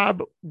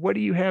 Rob, what do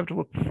you have to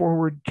look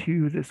forward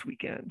to this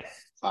weekend?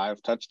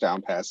 5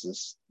 touchdown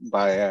passes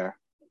by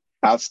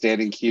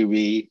outstanding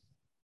QB,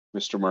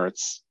 Mr.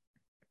 Mertz.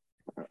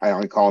 I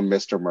only call him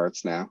Mr.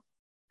 Mertz now.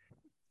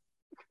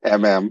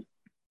 MM.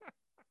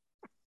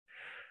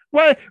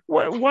 What?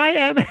 Why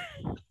MM?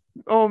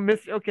 Oh,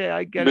 Mr. Okay,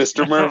 I get it.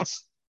 Mr. Mertz.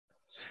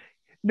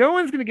 No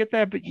one's going to get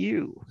that but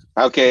you.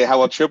 Okay,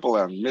 how about triple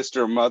M?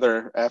 Mr.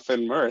 Mother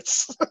effing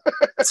Mertz.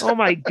 Oh,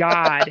 my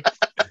God.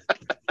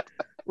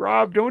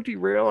 Rob, don't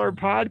derail our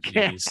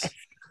podcast.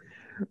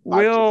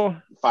 Will,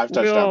 five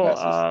touchdown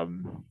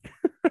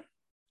passes.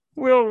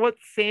 Will, what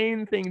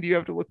sane thing do you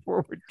have to look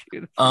forward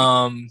to?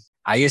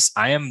 I guess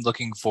I am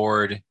looking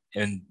forward,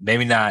 and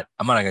maybe not,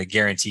 I'm not going to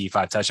guarantee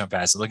 5 touchdown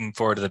passes. Looking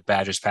forward to the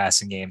Badgers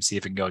passing game, see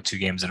if it can go 2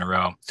 games in a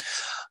row.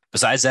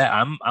 Besides that,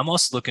 I'm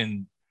also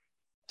looking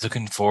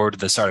forward to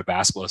the start of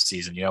basketball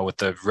season, with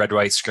the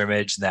red-white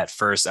scrimmage and that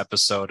first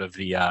episode of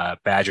the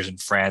Badgers in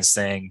France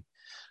thing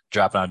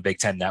dropping on Big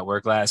Ten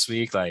Network last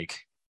week. Like,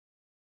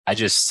 I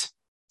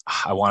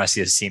want to see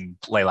this team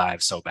play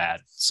live so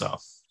bad. So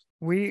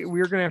we're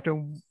going to have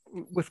to,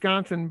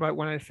 Wisconsin, but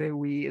when I say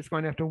we, is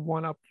going to have to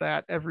one up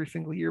that every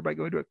single year by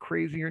going to a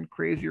crazier and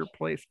crazier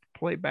place to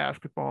play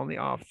basketball in the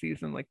off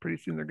season. Like,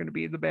 pretty soon they're going to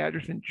be the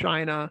Badgers in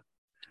China.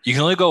 You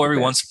can only go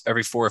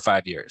every 4 or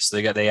 5 years.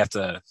 They have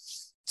to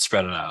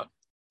spread it out.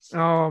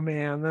 Oh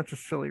man, that's a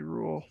silly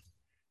rule.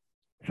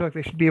 I feel like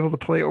they should be able to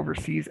play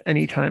overseas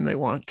anytime they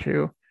want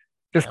to.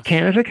 Does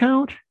Canada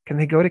count? Can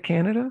they go to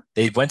Canada?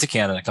 They went to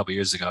Canada a couple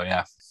years ago,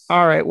 yeah.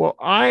 All right. Well,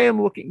 I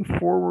am looking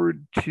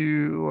forward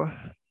to,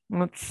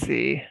 let's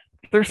see.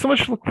 There's so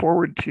much to look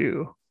forward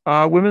to.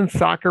 Women's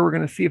soccer, we're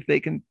going to see if they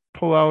can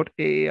pull out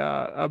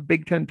a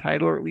Big Ten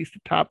title, or at least a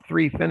top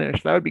 3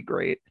 finish. That would be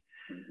great.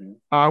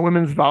 Mm-hmm.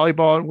 Women's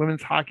volleyball and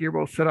women's hockey are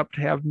both set up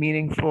to have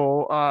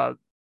meaningful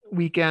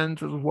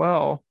weekends as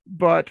well.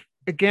 But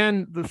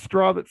again, the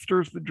straw that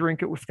stirs the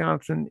drink at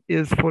Wisconsin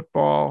is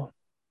football.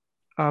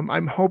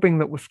 I'm hoping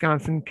that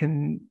Wisconsin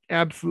can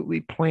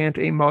absolutely plant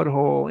a mud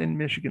hole in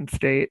Michigan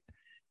State.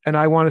 And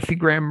I want to see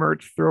Graham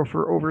Mertz throw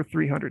for over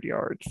 300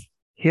 yards.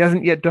 He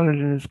hasn't yet done it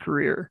in his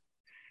career.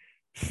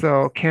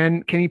 So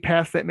can he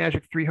pass that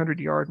magic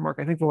 300-yard mark?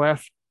 I think the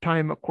last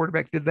time a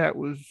quarterback did that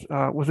was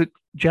it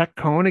Jack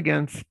Cohn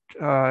against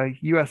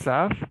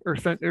USF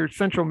or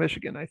Central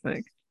Michigan, I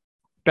think.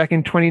 Back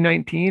in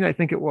 2019, I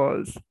think it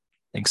was. I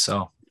think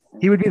so.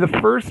 He would be the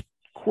first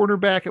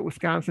quarterback at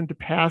Wisconsin to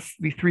pass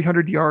the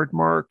 300-yard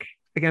mark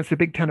against a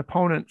Big Ten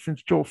opponent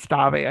since Joel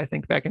Stave, I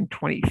think back in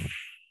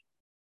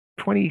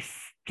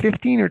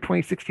 2015 or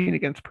 2016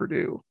 against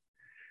Purdue.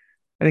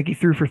 I think he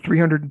threw for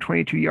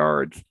 322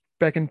 yards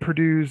back in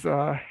Purdue's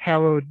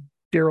hallowed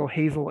Daryl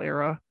Hazel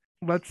era.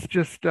 Let's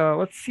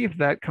see if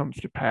that comes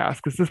to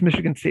pass, because this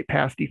Michigan State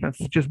pass defense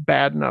is just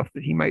bad enough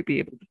that he might be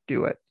able to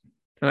do it.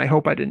 And I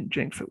hope I didn't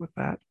jinx it with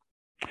that.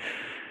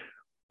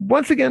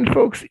 Once again,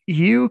 folks,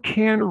 you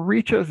can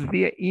reach us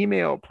via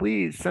email.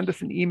 Please send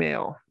us an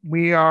email.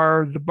 We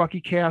are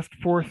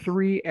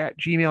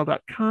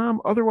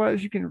thebuckycast43@gmail.com.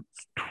 Otherwise, you can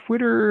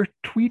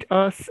tweet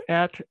us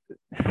at...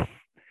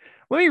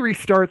 Let me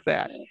restart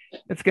that.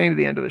 It's getting to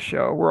the end of the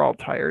show. We're all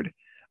tired.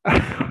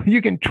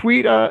 You can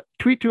tweet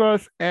to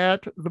us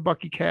at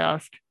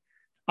thebuckycast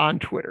on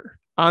Twitter.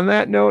 On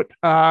that note,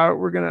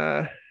 we're going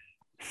to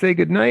say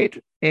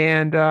goodnight,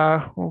 and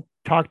we'll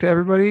talk to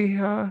everybody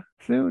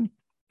soon.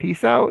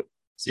 Peace out.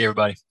 See you,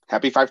 everybody.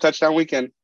 Happy 5 touchdown weekend.